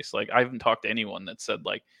serious. Like I haven't talked to anyone that said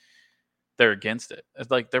like they're against it.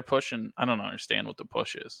 It's like they're pushing. I don't understand what the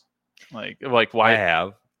push is. Like why? I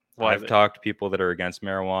have. I've talked to people that are against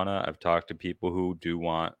marijuana. I've talked to people who do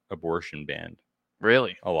want abortion banned.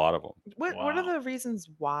 Really? A lot of them. What are the reasons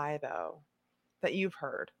why though that you've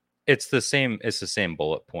heard? It's the same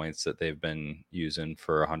bullet points that they've been using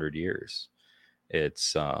for 100 years.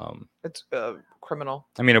 It's criminal.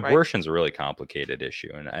 I mean, abortion's a really complicated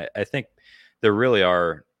issue, and I think there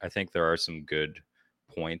are some good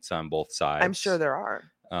points on both sides. I'm sure there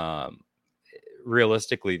are.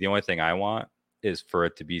 Realistically, the only thing I want is for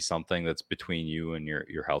it to be something that's between you and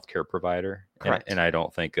your healthcare provider. Correct. And I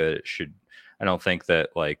don't think that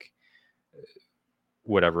like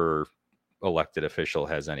whatever elected official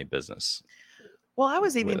has any business. Well, I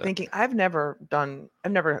was even thinking, I've never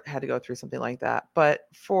had to go through something like that. But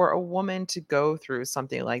for a woman to go through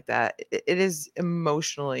something like that, it is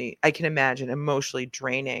emotionally, I can imagine, emotionally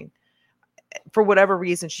draining. For whatever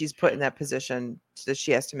reason, she's put in that position that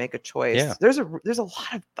she has to make a choice. Yeah. There's a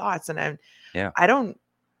lot of thoughts, and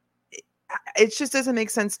it just doesn't make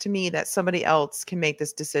sense to me that somebody else can make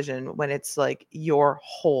this decision when it's like your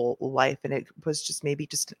whole life, and it was just maybe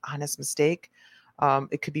just an honest mistake.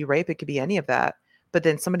 It could be rape, it could be any of that, but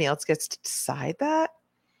then somebody else gets to decide that.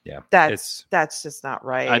 Yeah, that's just not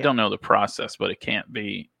right. I don't know the process, but it can't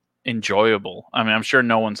be enjoyable. I mean, I'm sure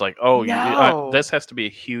no one's like, oh, this has to be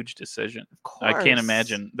a huge decision. Of course. I can't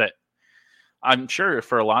imagine that. I'm sure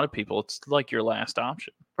for a lot of people, it's like your last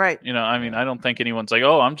option. Right. I mean, I don't think anyone's like,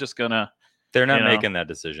 oh, I'm just gonna. They're not making that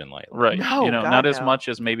decision lightly. Right. No, not as much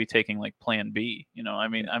as maybe taking like plan B. I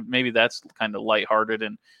mean, maybe that's kind of lighthearted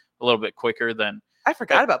and a little bit quicker than. I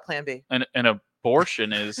forgot about plan B. An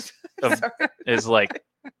abortion is like,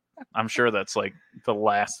 I'm sure that's like the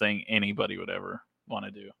last thing anybody would ever want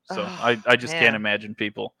to do. So I just can't imagine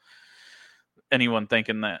anyone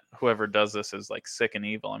thinking that whoever does this is like sick and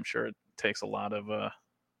evil. I'm sure it takes a lot out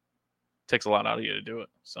of you to do it.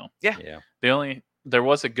 So yeah. There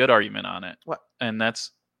was a good argument on it. What? And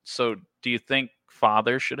so do you think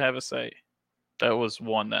fathers should have a say? That was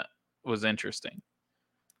one that was interesting.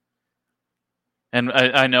 And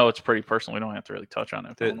I know it's pretty personal. We don't have to really touch on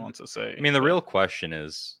it if no one wants to say. I mean, the real question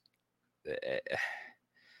is,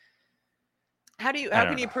 how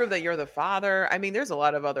can you prove that you're the father? I mean, there's a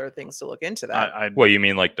lot of other things to look into that. What you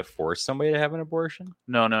mean, like to force somebody to have an abortion?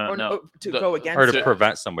 No. Go against or to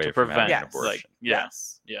prevent somebody from having an abortion. Like, yeah,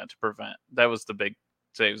 to prevent. That was the big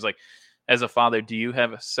say. It was like, as a father, do you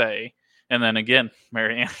have a say? And then again,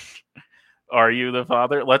 Marianne, Are you the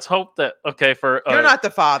father? Let's hope that. Okay, for You're not the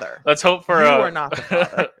father. Let's hope for You are not the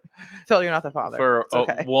father. Phil, you're not the father. for It's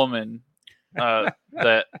okay. a woman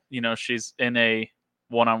that she's in a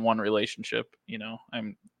one-on-one relationship.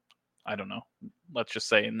 I don't know. Let's just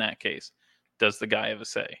say in that case, does the guy have a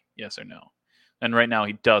say? Yes or no? And right now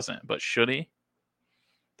he doesn't, but should he?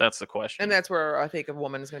 That's the question. And that's where I think a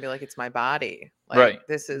woman is going to be like, it's my body. Like, right.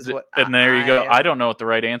 This is what. And there you go. I don't know what the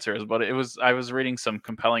right answer is, but I was reading some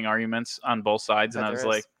compelling arguments on both sides, and I was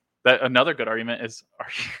like, that another good argument is, are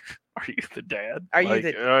you the dad? Are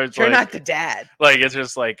you you're not the dad. Like, it's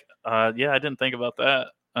just like, yeah, I didn't think about that.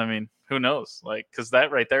 I mean, who knows? Like, because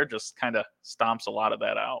that right there just kind of stomps a lot of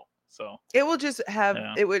that out. So it will just have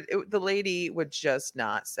the lady would just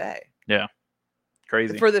not say. Yeah.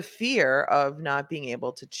 Crazy. For the fear of not being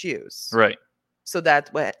able to choose. Right. So that's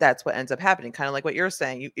what ends up happening. Kind of like what you're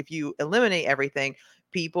saying. If you eliminate everything,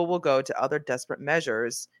 people will go to other desperate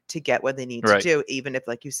measures to get what they need to do, even if,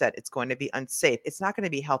 like you said, it's going to be unsafe. It's not going to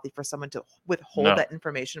be healthy for someone to withhold that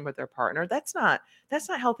information with their partner. That's not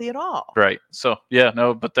healthy at all. Right. So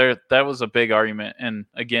but that was a big argument. And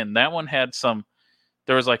again, that one had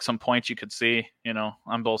there was like some points you could see,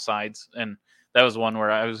 on both sides. And that was one where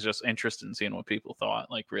I was just interested in seeing what people thought.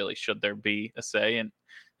 Like, really, should there be a say? And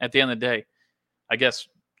at the end of the day, I guess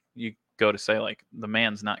you go to say, like, the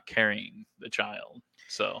man's not carrying the child.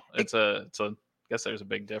 So I guess there's a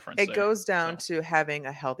big difference. It goes down to having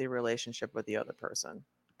a healthy relationship with the other person.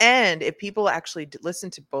 And if people actually listen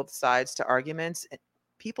to both sides to arguments,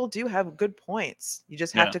 people do have good points. You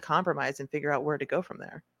just have to compromise and figure out where to go from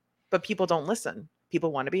there. But people don't listen.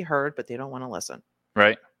 People want to be heard, but they don't want to listen.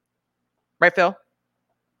 Right. Right, Phil?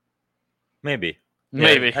 Maybe.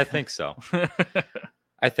 I think so.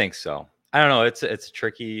 I think so. I don't know. It's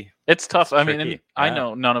tricky. It's tough. I mean, I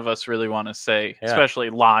know none of us really want to say, especially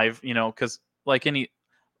live, because like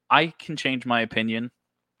I can change my opinion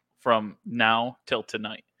from now till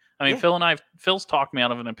tonight. I mean, Phil's talked me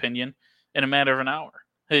out of an opinion in a matter of an hour.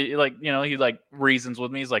 He he reasons with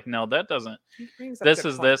me. He's like, no, that doesn't. This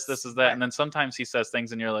is this is that. Right. And then sometimes he says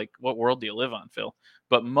things and you're like, what world do you live on, Phil?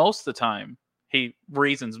 But most of the time he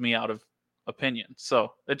reasons me out of opinion.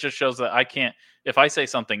 So it just shows that I can't, if I say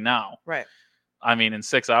something now, right. I mean, in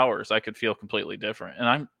 6 hours, I could feel completely different.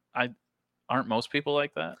 And aren't most people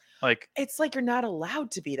like that? Like, it's like, you're not allowed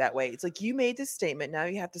to be that way. It's like, you made this statement. Now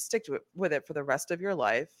you have to stick to it with it for the rest of your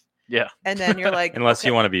life. Yeah. And then you're like, unless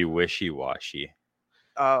you want to be wishy-washy.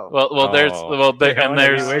 Oh well, there's that.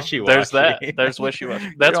 There's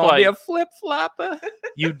wishy-washy. That's why be a flip-flopper.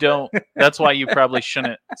 You don't. That's why you probably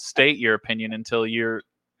shouldn't state your opinion until you're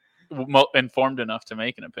informed enough to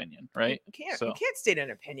make an opinion, right? You can't state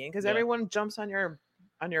an opinion because everyone jumps on your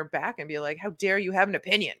back and be like, "How dare you have an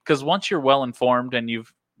opinion?" Because once you're well informed and you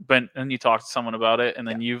talk to someone about it, and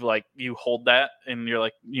then you hold that, and you're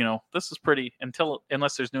like, this is pretty.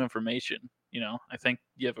 Unless there's new information, I think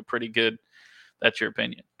you have a pretty good. That's your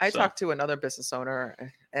opinion. I talked to another business owner,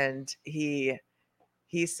 and he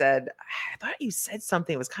said, I thought you said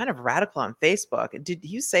something. It was kind of radical on Facebook. Did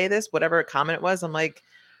you say this? Whatever comment it was. I'm like,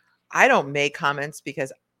 I don't make comments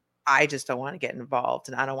because I just don't want to get involved,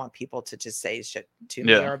 and I don't want people to just say shit to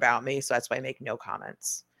me or about me. So that's why I make no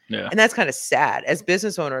comments. Yeah. And that's kind of sad. As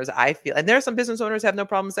business owners, I feel, and there are some business owners who have no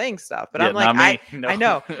problem saying stuff, but I'm like, I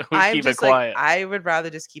know. I'm just like, I would rather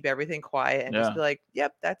just keep everything quiet and just be like,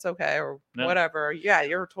 yep, that's okay, or whatever. Yeah,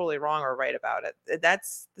 you're totally wrong or right about it.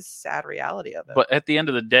 That's the sad reality of it. But at the end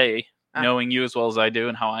of the day, knowing you as well as I do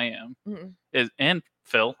and how I am, and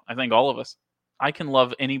Phil, I think all of us, I can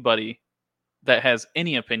love anybody that has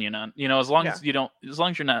any opinion on, as long as you're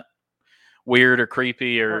not weird or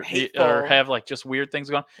creepy or have like just weird things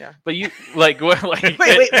going. Yeah. But you wait, what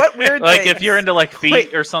weird like things? If you're into like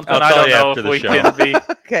feet or something, I don't know if we can be.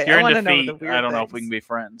 Okay, if you're into feet, I don't know if we can be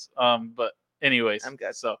friends. But anyways, I'm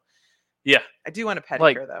good. So yeah, I do want a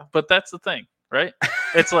pedicure though. But that's the thing, right?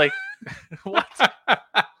 It's like what?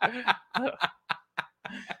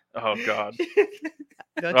 Oh God.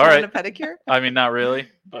 Don't you want a pedicure? I mean, not really.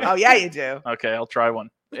 But... Oh yeah, you do. Okay, I'll try one.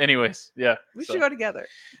 Anyways, yeah. We should go together.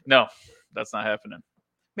 No, that's not happening.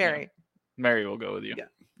 Mary will go with you.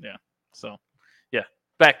 Yeah. So, yeah.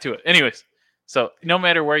 Back to it. Anyways, so no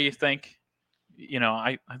matter where you think,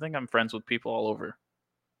 I think I'm friends with people all over.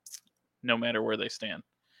 No matter where they stand.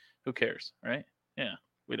 Who cares, right? Yeah,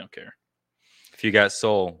 we don't care. If you got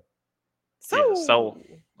soul. Soul.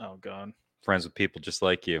 Oh God. Friends with people just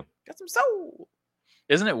like you. Got some soul.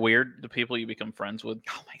 Isn't it weird the people you become friends with?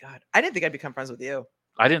 Oh my God. I didn't think I'd become friends with you.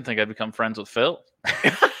 I didn't think I'd become friends with Phil.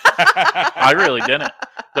 I really didn't.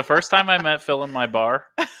 The first time I met Phil in my bar,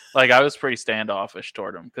 I was pretty standoffish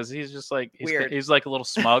toward him because he's just like, he's like a little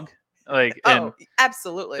smug. Like, Oh,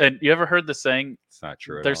 absolutely. and you ever heard the saying, It's not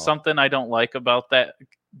true. there's something I don't like about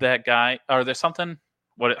that guy, or there's something,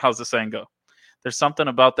 how's the saying go? There's something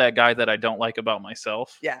about that guy that I don't like about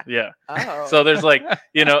myself. Yeah. Yeah. Oh. So there's like,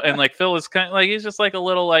 and like Phil is kind of like, he's just like a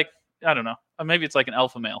little like, I don't know. Maybe it's like an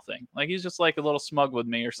alpha male thing. Like he's just like a little smug with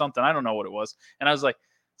me or something. I don't know what it was. And I was like,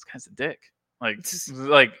 this guy's a dick.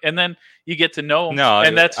 Like, and then you get to know him. No,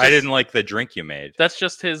 and that's I didn't like the drink you made. That's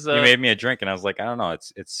just his. You made me a drink, and I was like, I don't know,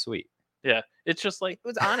 it's sweet. Yeah, it's just like it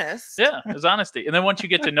was honest. Yeah, it's honesty. And then once you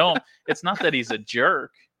get to know him, it's not that he's a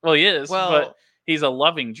jerk. Well, he is, but he's a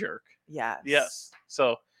loving jerk. Yes.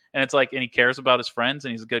 So, and it's like, and he cares about his friends,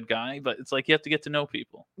 and he's a good guy. But it's like you have to get to know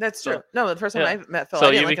people. That's true. No, the first time I met Phil, so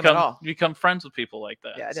I didn't like him at all. You become friends with people like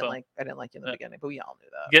that. Yeah, I didn't like you in the beginning, but we all knew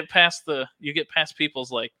that. You get past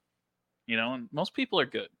people's like, and most people are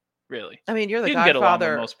good. Really, I mean, you're the you can godfather. Get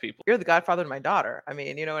along with most people. You're the godfather of my daughter. I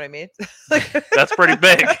mean, you know what I mean? That's pretty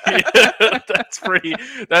big.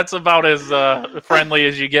 That's about as friendly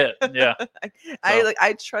as you get. Yeah.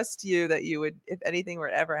 I trust you that you would, if anything were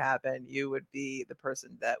to ever happen, you would be the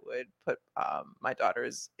person that would put my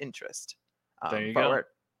daughter's interest forward, go.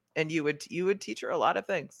 And you would teach her a lot of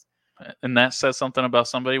things. And that says something about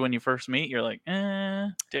somebody when you first meet. You're like,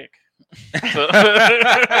 dick.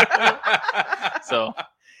 So.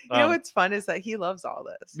 You know what's fun is that he loves all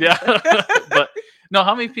this. Yeah, but no,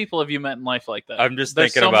 how many people have you met in life like that? I'm just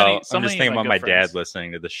thinking about my dad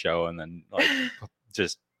listening to the show and then like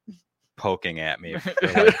just poking at me.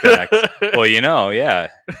 Well, yeah.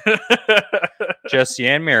 Jesse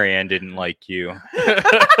and Marianne didn't like you.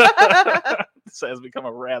 This has become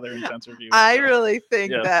a rather intense review. I really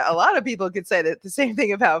think that a lot of people could say that the same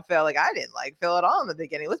thing about Phil. Like, I didn't like Phil at all in the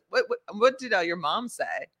beginning. What did your mom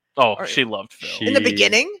say? Oh, she loved Phil. In the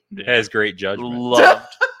beginning? Has great judgment.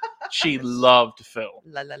 She loved Phil.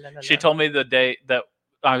 She told me the day that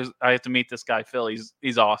I have to meet this guy, Phil.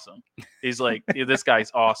 He's awesome. He's like, this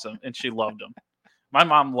guy's awesome. And she loved him. My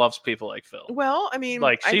mom loves people like Phil. Well, I mean,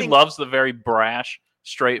 like she loves the very brash,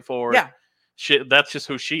 straightforward. Yeah. That's just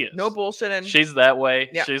who she is. No bullshitting. She's that way.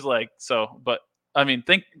 Yeah. She's like, but I mean,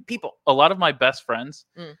 people. A lot of my best friends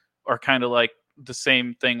are kind of like the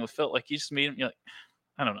same thing with Phil. Like you just meet him, you're like,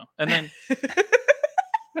 I don't know. And then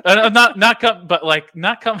not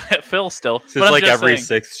come at Phil still. It's like every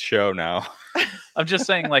sixth show now. I'm just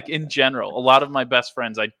saying, like in general, a lot of my best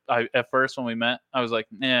friends, I at first when we met, I was like,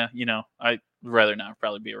 I'd rather not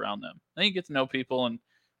probably be around them. Then you get to know people, and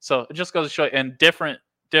so it just goes to show you, and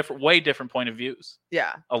way different point of views.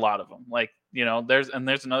 Yeah. A lot of them. Like, there's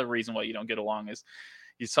another reason why you don't get along is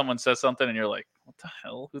someone says something and you're like, what the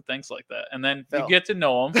hell? Who thinks like that? And then you get to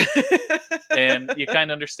know them and you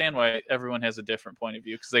kind of understand why everyone has a different point of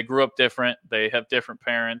view because they grew up different. They have different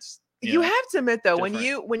parents. You have to admit though, when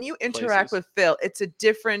you interact with Phil, it's a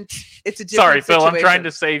different Sorry, Phil, situation. I'm trying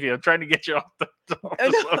to save you. I'm trying to get you off the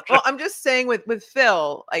well, I'm just saying with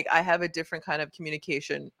Phil, like I have a different kind of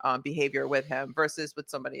communication behavior with him versus with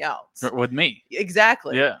somebody else. With me.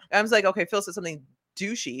 Exactly. Yeah. I was like, okay, Phil said something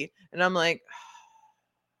douchey, and I'm like,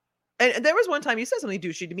 and there was one time you said something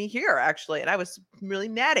douchey to me here, actually, and I was really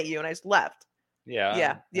mad at you, and I just left.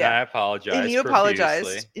 Yeah. I apologize. And you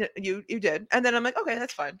apologized. You did, and then I'm like, okay,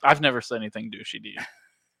 that's fine. I've never said anything douchey to you.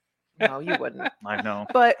 No, you wouldn't. I know,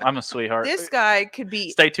 but I'm a sweetheart. This guy could be.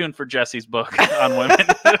 Stay tuned for Jesse's book on women.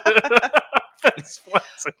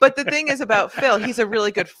 But the thing is about Phil, he's a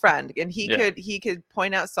really good friend, and he could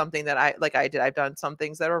point out something that I did. I've done some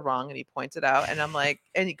things that are wrong, and he points it out, and I'm like,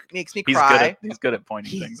 and he makes me cry. He's good at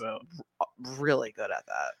pointing things out. Really good at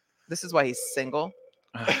that. This is why he's single.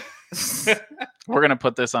 We're gonna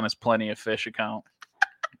put this on his Plenty of Fish account.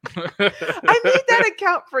 I made that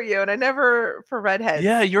account for you, and I never for redheads.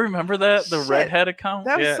 Yeah, you remember that the redhead account?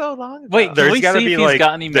 That was so long ago. Wait, there's got to be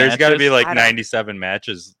like 97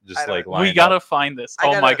 matches, just like lined we gotta find this.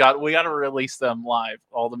 Oh my god, we gotta release them live.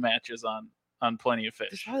 All the matches on Plenty of Fish.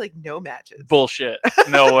 There's probably like no matches. Bullshit.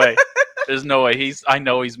 No way. There's no way. I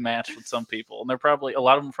know he's matched with some people, and they're probably a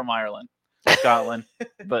lot of them from Ireland, Scotland,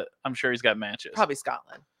 but I'm sure he's got matches. Probably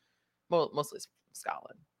Scotland. Well, mostly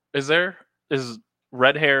Scotland. Is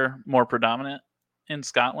red hair more predominant in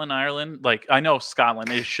Scotland, Ireland? Like I know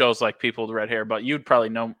Scotland, it shows like people with red hair, but you'd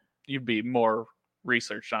be more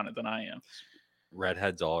researched on it than I am.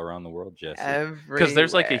 Redheads all around the world, Jesse. Because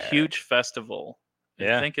there's like a huge festival.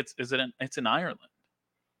 Yeah. I think it's in Ireland.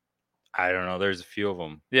 I don't know. There's a few of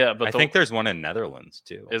them. Yeah, but I think there's one in Netherlands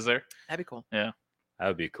too. Is there? That'd be cool. Yeah. That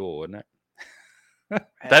would be cool, wouldn't it?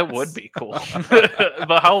 That would be cool.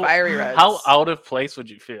 But how out of place would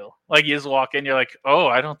you feel? Like you just walk in, you're like, oh,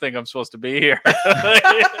 I don't think I'm supposed to be here.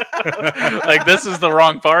 Like this is the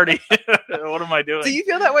wrong party. What am I doing? Do you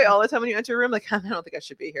feel that way all the time when you enter a room? Like, I don't think I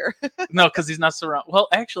should be here. No, because he's not surrounded. Well,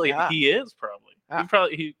 actually, Yeah. he is probably.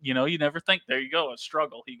 Yeah. You never think. There you go, a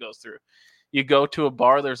struggle he goes through. You go to a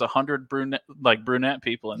bar, there's 100 brunette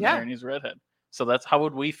people in Yeah. there, and he's a redhead. So that's how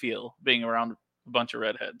would we feel being around a bunch of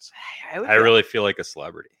redheads? would I feel- really feel like a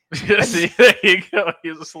celebrity. See, there you go.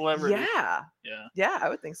 He's a celebrity. Yeah. Yeah. Yeah, I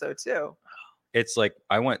would think so too. It's like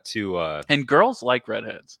I went to And girls like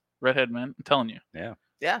redheads. Redhead men. I'm telling you,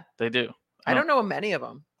 Yeah. they do. I don't know many of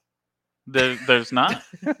them. There's not.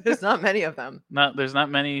 There's not many of them. There's not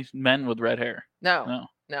many men with red hair. No.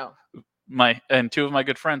 No. Two of my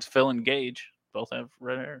good friends, Phil and Gage, both have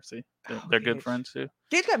red hair. See, they're good Gage. friends too.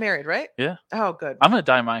 Gage got married, right? Yeah. Oh, good. I'm gonna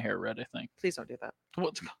dye my hair red. I think. Please don't do that.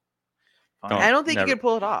 What's Don't. I don't think never. you could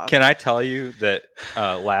pull it off. Can I tell you that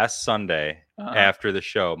last Sunday Uh-uh. after the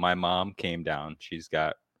show, my mom came down. She's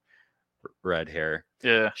got red hair.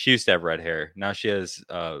 Yeah. She used to have red hair. Now she has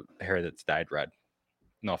hair that's dyed red.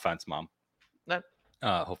 No offense, Mom. No.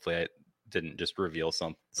 Hopefully I didn't just reveal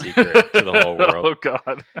some secret to the whole world. Oh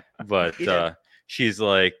God. But You did. she's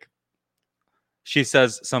like, she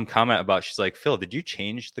says some comment about, she's like, Phil, did you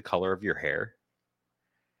change the color of your hair?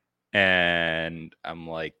 And I'm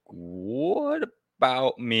like, what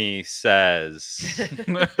about me says,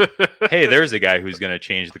 hey, there's a guy who's going to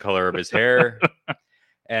change the color of his hair.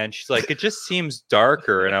 And she's like, it just seems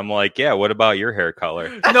darker. And I'm like, yeah, what about your hair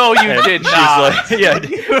color? No, you And did she's not. like,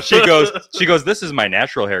 yeah. She goes, this is my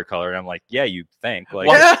natural hair color. And I'm like, yeah, you think like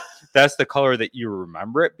Yeah. that's the color that you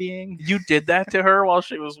remember it being? You did that to her while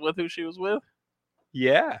she was with who she was with?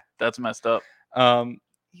 Yeah. That's messed up.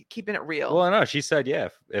 Keeping it real. Well, no, she said, yeah,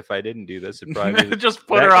 if I didn't do this, it'd probably be Just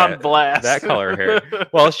put that her guy- on blast. that color hair.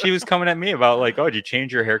 Well, she was coming at me about like, oh, did you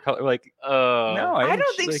change your hair color? Like, no, I didn't.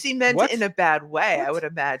 don't think Like, she meant what? it in a bad way. I What? would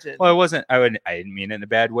imagine. Well, it wasn't. I didn't mean it in a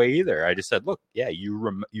bad way either. I just said, look, yeah, you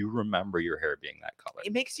remember your hair being that color.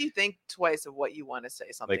 It makes you think twice of what you want to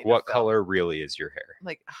say something. Like, to what Phil. color really is your hair?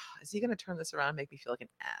 Like, is he going to turn this around and make me feel like an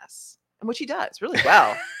ass? And which he does really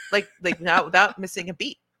well. like now without missing a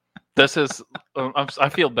beat. This is. I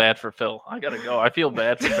feel bad for Phil. I gotta go. I feel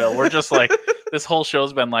bad for Phil. We're just like this whole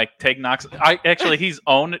show's been like take knocks. I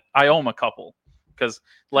owe him a couple because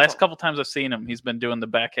last couple times I've seen him, he's been doing the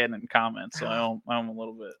backhand and comments. So I owe him a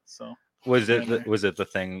little bit. So Was it Yeah. the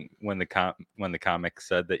thing when the comic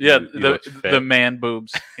said that? yeah, you looked the fit? man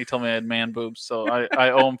boobs. He told me I had man boobs, so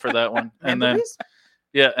I owe him for that one. Man And then boobies?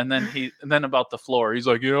 yeah, and then about the floor, he's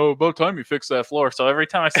like, about time you fix that floor. So every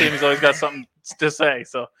time I see him, he's always got something to say.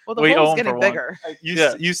 So Well, the we owe hole's him getting for one. bigger.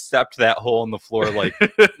 You stepped that hole in the floor like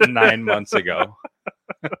 9 months ago.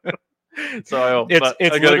 So I owe. It's but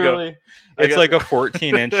it's I gotta literally I it's gotta- like a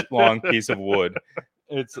 14-inch long piece of wood.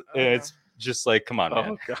 It's just like, come on, man.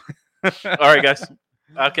 Oh God. All right, guys.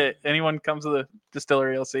 Okay, anyone comes to the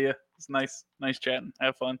distillery, I'll see you. It's nice chatting.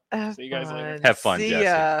 Have fun. See you guys later. Have fun, See Jesse.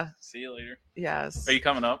 ya. See you later. Yes. Are you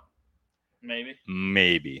coming up? Maybe.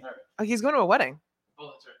 Maybe Oh, he's going to a wedding. Oh,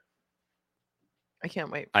 that's right. I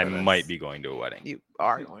can't wait. I for this. might be going to a wedding. You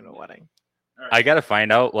are going to a wedding. I got to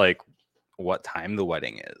find out like what time the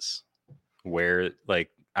wedding is. Where, like,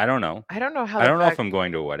 I don't know. I don't know how. I don't know if fact- I'm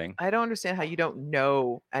going to a wedding. I don't understand how you don't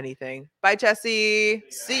know anything. Bye, Jesse.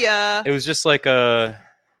 See ya. It was just like a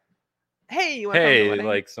Hey, you want to come to the hey, wedding?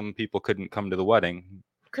 like some people couldn't come to the wedding.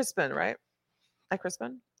 Crispin, right? At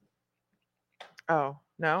Crispin? Oh,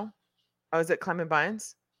 no? Oh, is it Clement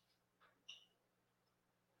Bynes?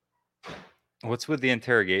 What's with the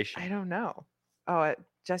interrogation? I don't know. Oh,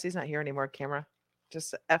 Jesse's not here anymore, camera.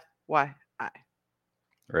 Just FYI.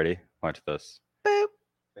 Ready? Watch this. Boop,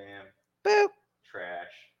 Bam. boop. Trash.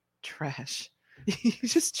 Trash. You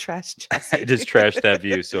just trash Jesse. I just trashed that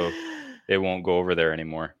view, so it won't go over there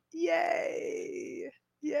anymore. Yay.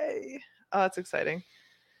 Yay. Oh, that's exciting.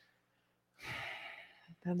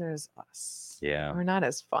 Then there's us. Yeah. We're not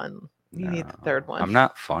as fun. We need the third one. I'm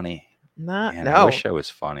not funny. Not. Man, No. I wish I was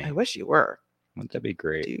funny. I wish you were. Wouldn't that be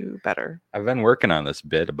great? Do better. I've been working on this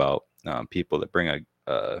bit about people that bring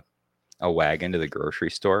a wagon to the grocery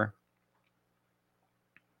store.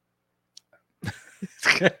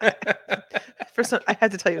 I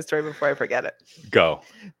had to tell you a story before I forget it. Go.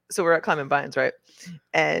 So we're at Clement Bynes, right?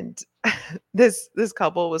 And this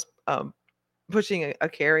couple was pushing a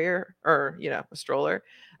carrier or a stroller,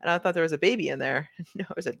 and I thought there was a baby in there. No,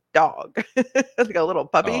 it was a dog, like a little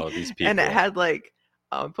puppy, Oh, these people. and it had like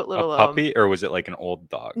put little a puppy, or was it like an old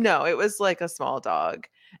dog? No, it was like a small dog,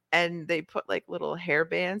 and they put like little hair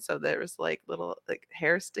bands, so there was like little like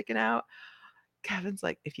hair sticking out. Kevin's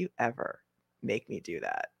like, if you ever make me do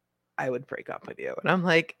that, I would break up with you. And I'm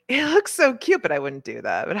like, it looks so cute, but I wouldn't do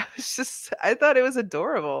that. But I thought it was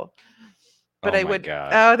adorable. But Oh I my would.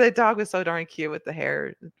 God. Oh, the dog was so darn cute with the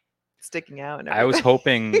hair sticking out and I was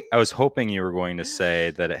everything. hoping you were going to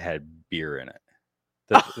say that it had beer in it.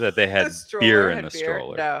 That they had The beer stroller in had the beer.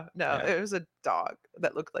 stroller. No, Yeah. it was a dog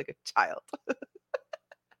that looked like a child.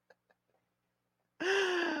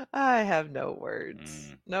 I have no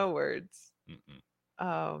words. No words. Mm-mm.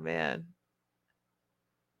 Oh man.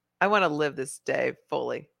 I want to live this day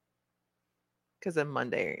fully. Because on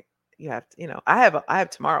Monday you have to, I have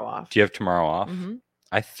tomorrow off. Do you have tomorrow off? Mm-hmm.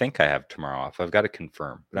 I think I have tomorrow off. I've got to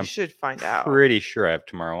confirm. But You I'm should find out. pretty sure I have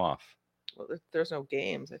tomorrow off. Well, if there's no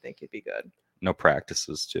games, I think it'd be good. No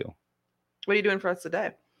practices too. What are you doing for us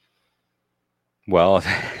today? Well,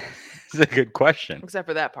 it's a good question. Except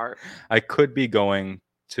for that part. I could be going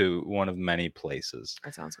to one of many places.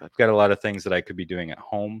 That sounds good. I've got a lot of things that I could be doing at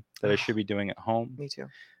home that I should be doing at home. Me too.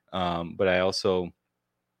 But I also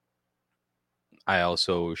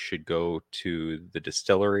should go to the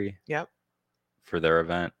distillery. Yep. For their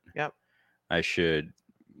event. Yep. I should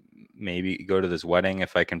maybe go to this wedding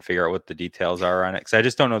if I can figure out what the details are on it. Because I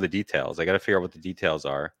just don't know the details. I got to figure out what the details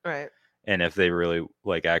are. Right. And if they really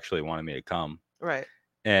actually wanted me to come. Right.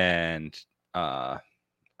 And I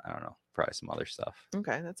don't know, probably some other stuff.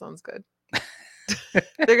 Okay, that sounds good.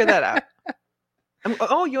 Figure that out.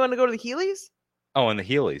 Oh, you want to go to the Heelys? Oh, and the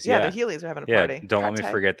Heelys. Yeah, Yeah, the Heelys are having a yeah. party. Don't Hot let me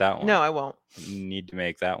tag. forget that one. No, I won't. Need to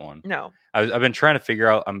make that one. No. I've been trying to figure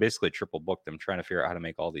out. I'm basically triple booked. I'm trying to figure out how to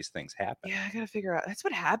make all these things happen. Yeah, I gotta figure out. That's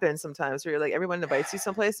what happens sometimes where you're like, everyone invites you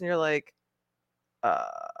someplace and you're like,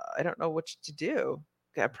 I don't know what to do.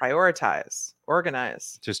 Gotta prioritize,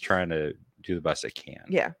 organize. Just trying to do the best I can.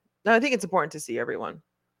 Yeah. No, I think it's important to see everyone.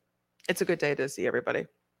 It's a good day to see everybody.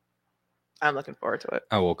 I'm looking forward to it.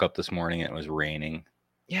 I woke up this morning and it was raining.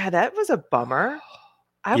 Yeah, that was a bummer.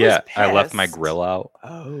 I left my pissed. grill out.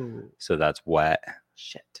 Oh, So that's wet.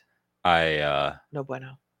 shit. No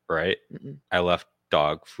bueno. Right? Mm-mm. I left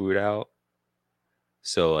dog food out.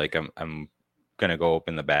 So like I'm gonna go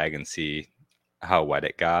open the bag and see how wet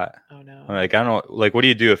it got. Oh no. I'm like, I don't know, like what do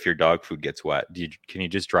you do if your dog food gets wet? Can you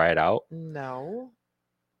just dry it out? No.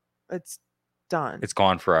 It's done. It's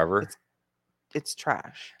gone forever. It's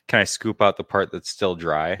trash. Can I scoop out the part that's still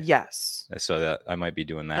dry? Yes. So that I might be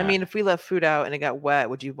doing that. I mean, if we left food out and it got wet,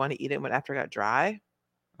 would you want to eat it after it got dry?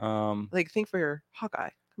 Like, think for your Hawkeye.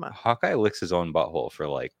 Come on. Hawkeye licks his own butthole for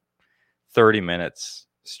like 30 minutes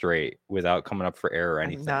straight without coming up for air or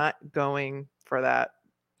anything. I'm not going for that.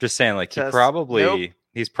 Just saying, like Nope.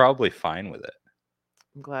 he's probably fine with it.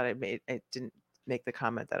 I'm glad I didn't make the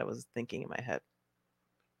comment that I was thinking in my head.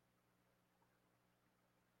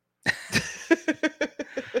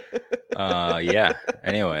 Yeah.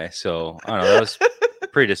 Anyway, so I don't know. I was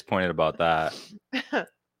pretty disappointed about that.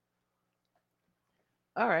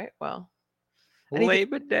 All right. Well,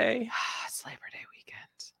 Labor Day. it's Labor Day weekend.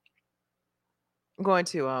 I'm going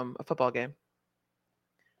to a football game.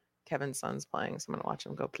 Kevin's son's playing, so I'm gonna watch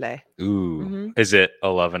him go play. Ooh. Mhm. Is it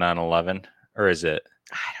 11 on 11 or is it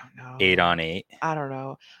I don't know. 8 on 8? I don't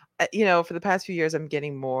know. For the past few years, I'm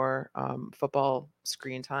getting more football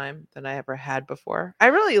screen time than I ever had before. I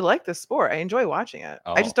really like the sport. I enjoy watching it.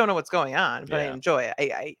 I just Oh. don't know what's going on, but I Yeah. enjoy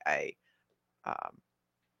it.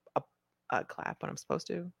 I clap when I'm supposed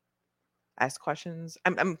to. Ask questions.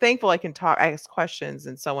 I'm thankful I can ask questions,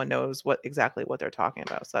 and someone knows exactly what they're talking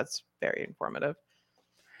about. So that's very informative.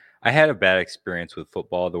 I had a bad experience with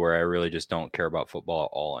football where I really just don't care about football at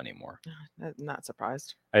all anymore. Not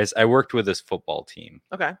surprised. I worked with this football team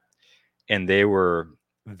Okay. and they were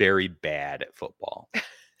very bad at football.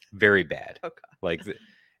 Very bad. Okay. Like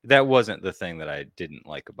that wasn't the thing that I didn't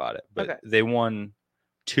like about it, but Okay. they won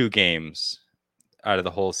 2 games out of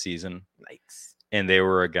the whole season. Nice. And they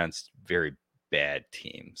were against very bad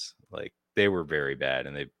teams. Like they were very bad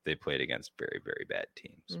and they played against very, very bad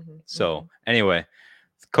teams. Mm-hmm, So anyway,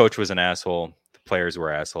 the coach was an asshole. The players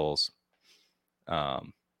were assholes.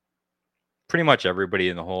 Pretty much everybody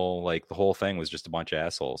in the whole thing was just a bunch of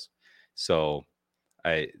assholes. So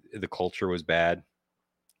the culture was bad.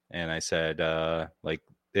 And I said,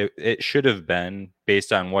 it should have been,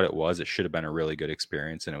 based on what it was, it should have been a really good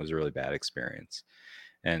experience, and it was a really bad experience.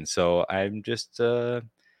 And so I'm just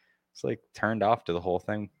it's like turned off to the whole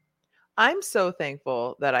thing. I'm so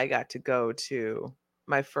thankful that I got to go to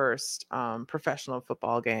my first professional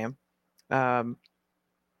football game. My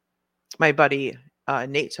buddy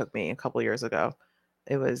Nate took me a couple years ago.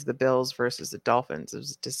 It was the Bills versus the Dolphins. It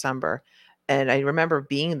was December, and I remember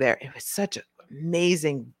being there. It was such an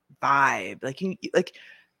amazing vibe, like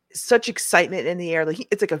such excitement in the air. Like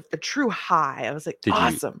it's like a true high. I was like,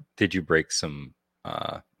 awesome. Did you break some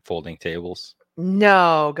folding tables?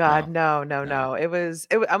 No, God, No, no. I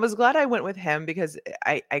was glad I went with him because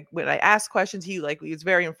when I asked questions, he was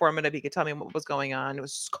very informative. He could tell me what was going on. It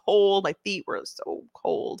was cold. My feet were so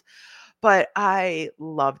cold, but I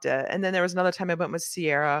loved it. And then there was another time I went with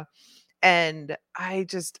Sierra, and I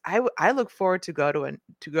look forward to go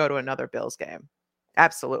to another Bills game.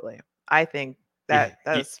 Absolutely. I think that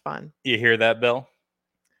You- is fun. You hear that, Bill?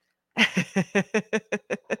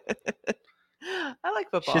 I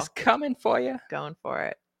like football. She's coming for you. Going for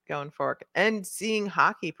it. Going for it. And seeing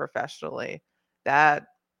hockey professionally, that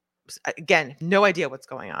again, no idea what's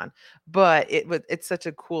going on, but it's such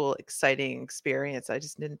a cool, exciting experience. I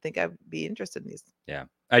just didn't think I'd be interested in these. Yeah,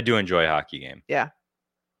 I do enjoy a hockey game. Yeah.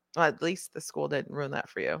 Well, at least the school didn't ruin that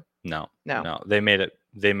for you. No, No. they made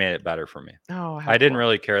it better for me. Oh, I didn't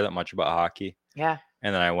really care that much about hockey. Yeah.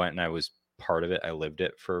 And then I went and I was part of it. I lived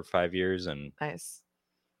it for 5 years, and Nice.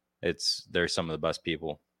 there's some of the best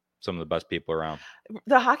people around.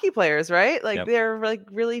 The hockey players, right? Like Yep. they're like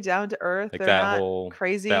really down to earth. Like They're that not whole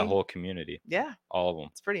crazy. that whole community, Yeah. all of them.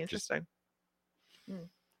 It's pretty interesting.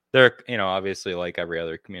 They're, obviously like every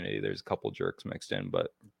other community, there's a couple jerks mixed in,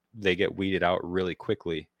 but they get weeded out really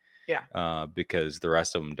quickly. Yeah. Because the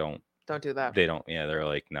rest of them don't do that. They don't. Yeah, they're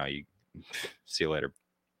like, no, you see you later.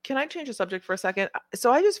 Can I change the subject for a second?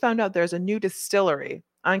 So I just found out there's a new distillery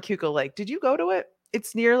on Keuka Lake. Did you go to it?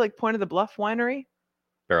 It's near like Point of the Bluff Winery.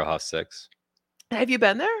 Barrel House 6. Have you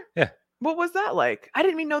been there? Yeah. What was that like? I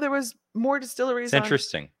didn't even know there was more distilleries. It's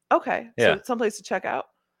interesting. Okay. Yeah. So someplace to check out.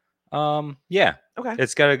 Yeah. Okay.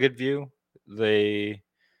 It's got a good view.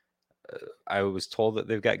 I was told that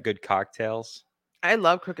they've got good cocktails. I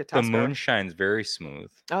love Crooked Tusker. The moonshine's very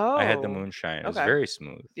smooth. Oh. I had the moonshine. It was okay. very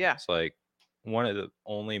smooth. Yeah. It's like one of the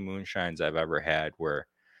only moonshines I've ever had where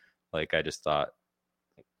like I just thought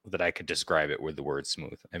that I could describe it with the word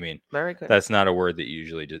smooth. I mean, very good. That's not a word that you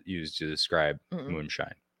usually used to describe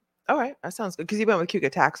moonshine. All right. That sounds good. Because you went with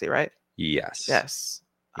Keuka Taxi, right? Yes. Yes.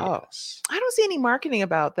 Oh. Yes. I don't see any marketing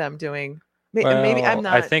about them doing. Maybe I'm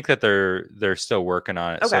not. I think that they're still working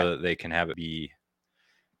on it Okay. so that they can have it be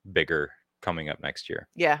bigger coming up next year.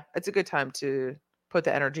 Yeah, it's a good time to put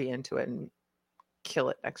the energy into it and kill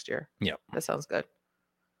it next year. Yep. That sounds good.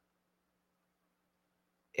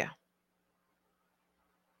 Yeah.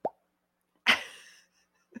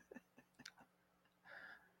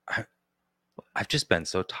 I've just been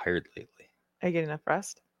so tired lately. Are you getting enough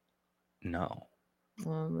rest? No.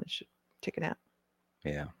 Well, I should take a nap.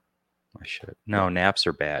 Yeah, I should. No, naps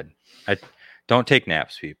are bad. I don't take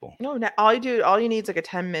naps, people. No, all you need is like a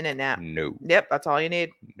 10-minute nap. No. Yep, that's all you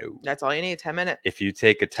need. No. That's all you need. 10 minutes. If you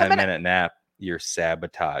take a 10 minute. 10-minute nap, you're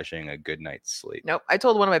sabotaging a good night's sleep. Nope. I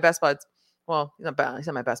told one of my best buds. Well, he's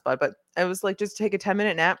not my best bud, but I was like, just take a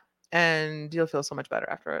 10-minute nap, and you'll feel so much better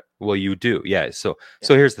after it. Well, you do, yeah. So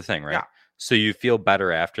here's the thing, right? Yeah. So you feel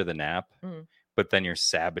better after the nap, Mhm. but then you're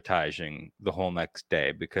sabotaging the whole next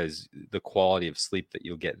day because the quality of sleep that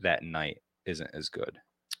you'll get that night isn't as good.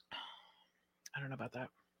 I don't know about that.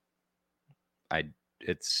 I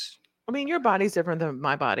mean, your body's different than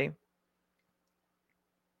my body.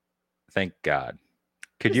 Thank God.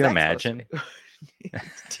 Could What you is that supposed to imagine? be?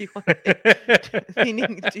 Do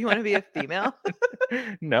you want to be a female?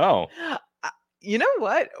 No. You know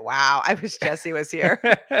what? Wow. I wish Jesse was here.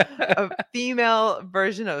 A female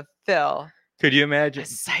version of Phil. Could you A imagine?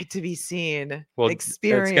 sight to be seen. Well,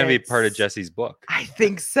 experience. it's going to be part of Jesse's book. I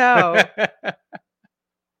think so.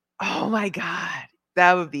 Oh my God.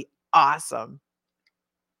 That would be awesome.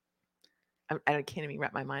 I can't even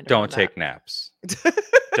wrap my mind around Don't take naps. that.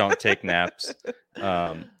 Don't take naps.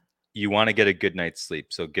 You want to get a good night's sleep.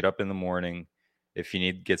 So get up in the morning. If you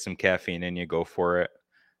need to get some caffeine in you, go for it.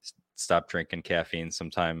 Stop drinking caffeine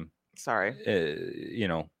sometime. Sorry.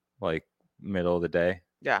 Like middle of the day.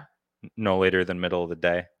 Yeah. No later than middle of the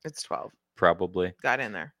day, It's 12. probably. Got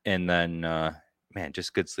in there. And then, man,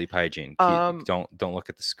 just good sleep hygiene. Don't look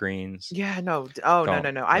at the screens. Yeah, no. Oh,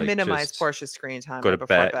 no. I like, minimize just Portia's screen time Go to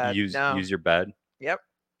before bed. Use your bed. Yep.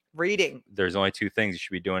 Reading. There's only 2 things you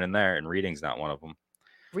should be doing in there, and reading's not one of them.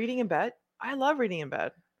 Reading in bed? I love reading in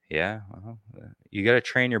bed. Yeah, you got to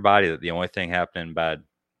train your body that the only thing happening in bed.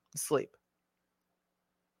 Sleep.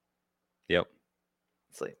 Yep.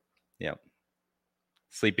 Sleep. Yep.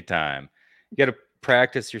 Sleepy time. You got to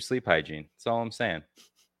practice your sleep hygiene. That's all I'm saying.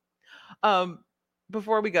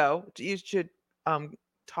 Before we go, you should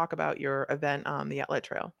talk about your event on the Outlet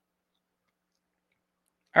Trail.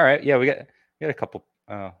 All right. Yeah, we got a couple.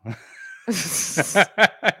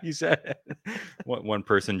 You said one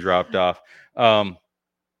person dropped off.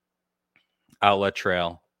 Outlet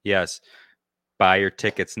Trail. Yes. Buy your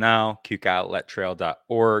tickets now.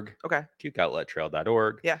 CukeOutletTrail.org. Okay.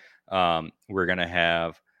 CukeOutletTrail.org. Yeah. We're gonna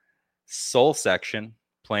have Soul Section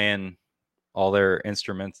playing all their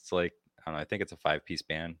instruments. It's like, I don't know, I think it's a 5-piece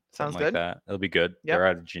band. Sounds Something like good. that. It'll be good. Yep. They're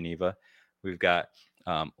out of Geneva. We've got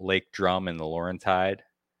Lake Drum and the Laurentide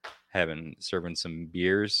serving some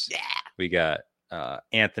beers. Yeah. We got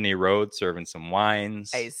Anthony Rhodes serving some wines.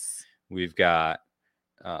 Nice. We've got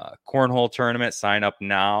cornhole tournament. Sign up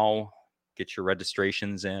now. Get your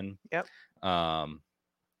registrations in. Yep.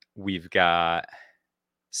 We've got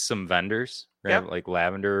some vendors. We're gonna have like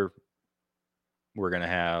lavender. We're gonna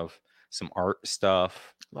have some art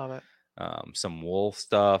stuff. Love it. Some wool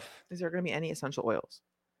stuff. Is there going to be any essential oils?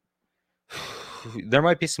 There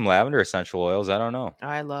might be some lavender essential oils. I don't know.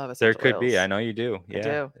 I love essential There could oils. be. I know you do. Yeah.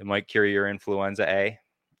 do. It might cure your influenza A.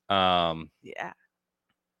 Yeah.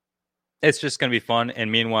 It's just going to be fun.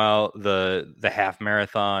 And meanwhile, the half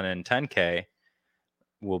marathon and 10K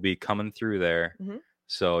will be coming through there. Mhm.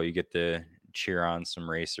 So you get to cheer on some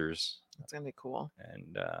racers. It's going to be cool.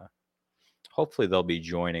 And hopefully they'll be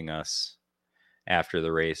joining us after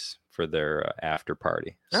the race for their after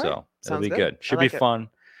party. All right. So it'll Sounds be good. good. I Should like be it. fun.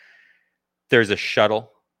 There's a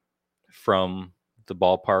shuttle from the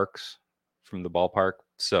ballpark.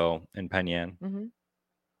 So in Penyan. Mm-hmm.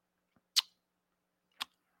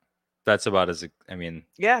 That's about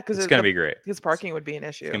Yeah, because it's going to be great. because parking would be an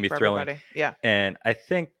issue. gonna be for thrilling. everybody. Yeah. And I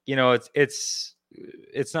think, it's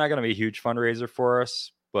not going to be a huge fundraiser for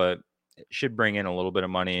us, but it should bring in a little bit of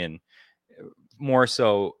money, and more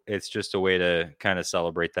so it's just a way to kind of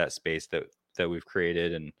celebrate that space that we've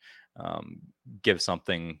created and give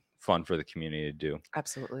something fun for the community to do.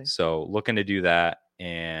 Absolutely. So looking to do that.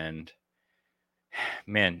 And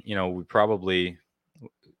man, we probably,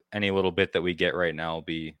 any little bit that we get right now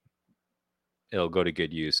it'll go to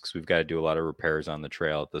good use, because we've got to do a lot of repairs on the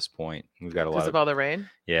trail at this point. We've got a lot Because of all the rain.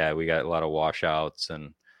 Yeah, we got a lot of washouts,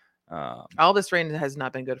 and All this rain has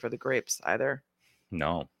not been good for the grapes either.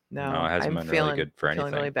 no, No, it hasn't been really good for I'm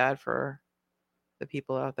feeling really anything. bad for the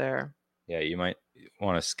people out there. Yeah, you might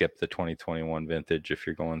want to skip the 2021 vintage if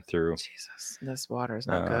you're going through. Jesus, this water is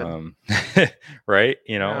not good. Right?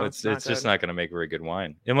 No, it's it's not just good. not going to make very good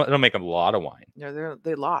wine. It'll make a lot of wine. Yeah,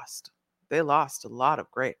 they lost. They lost a lot of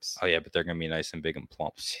grapes. Oh yeah, but they're going to be nice and big and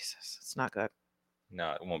plump. Jesus, it's not good.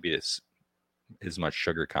 No, it won't be as much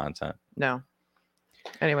sugar content. No.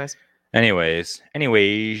 Anyways,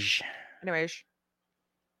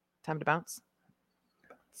 time to bounce.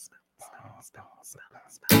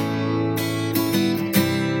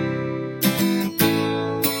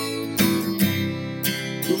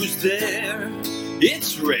 Who's there?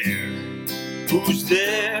 It's rare. Who's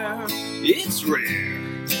there? It's rare.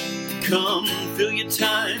 Come fill your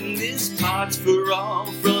time. This pot's for all.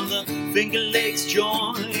 From the Finger Lakes,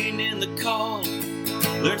 join in the call.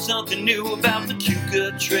 Learn something new about the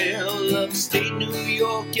Cuca Trail. Upstate New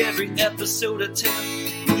York, every episode I tell.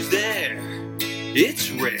 Who's there?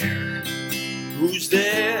 It's rare. Who's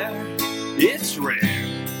there? It's rare.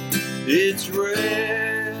 It's rare.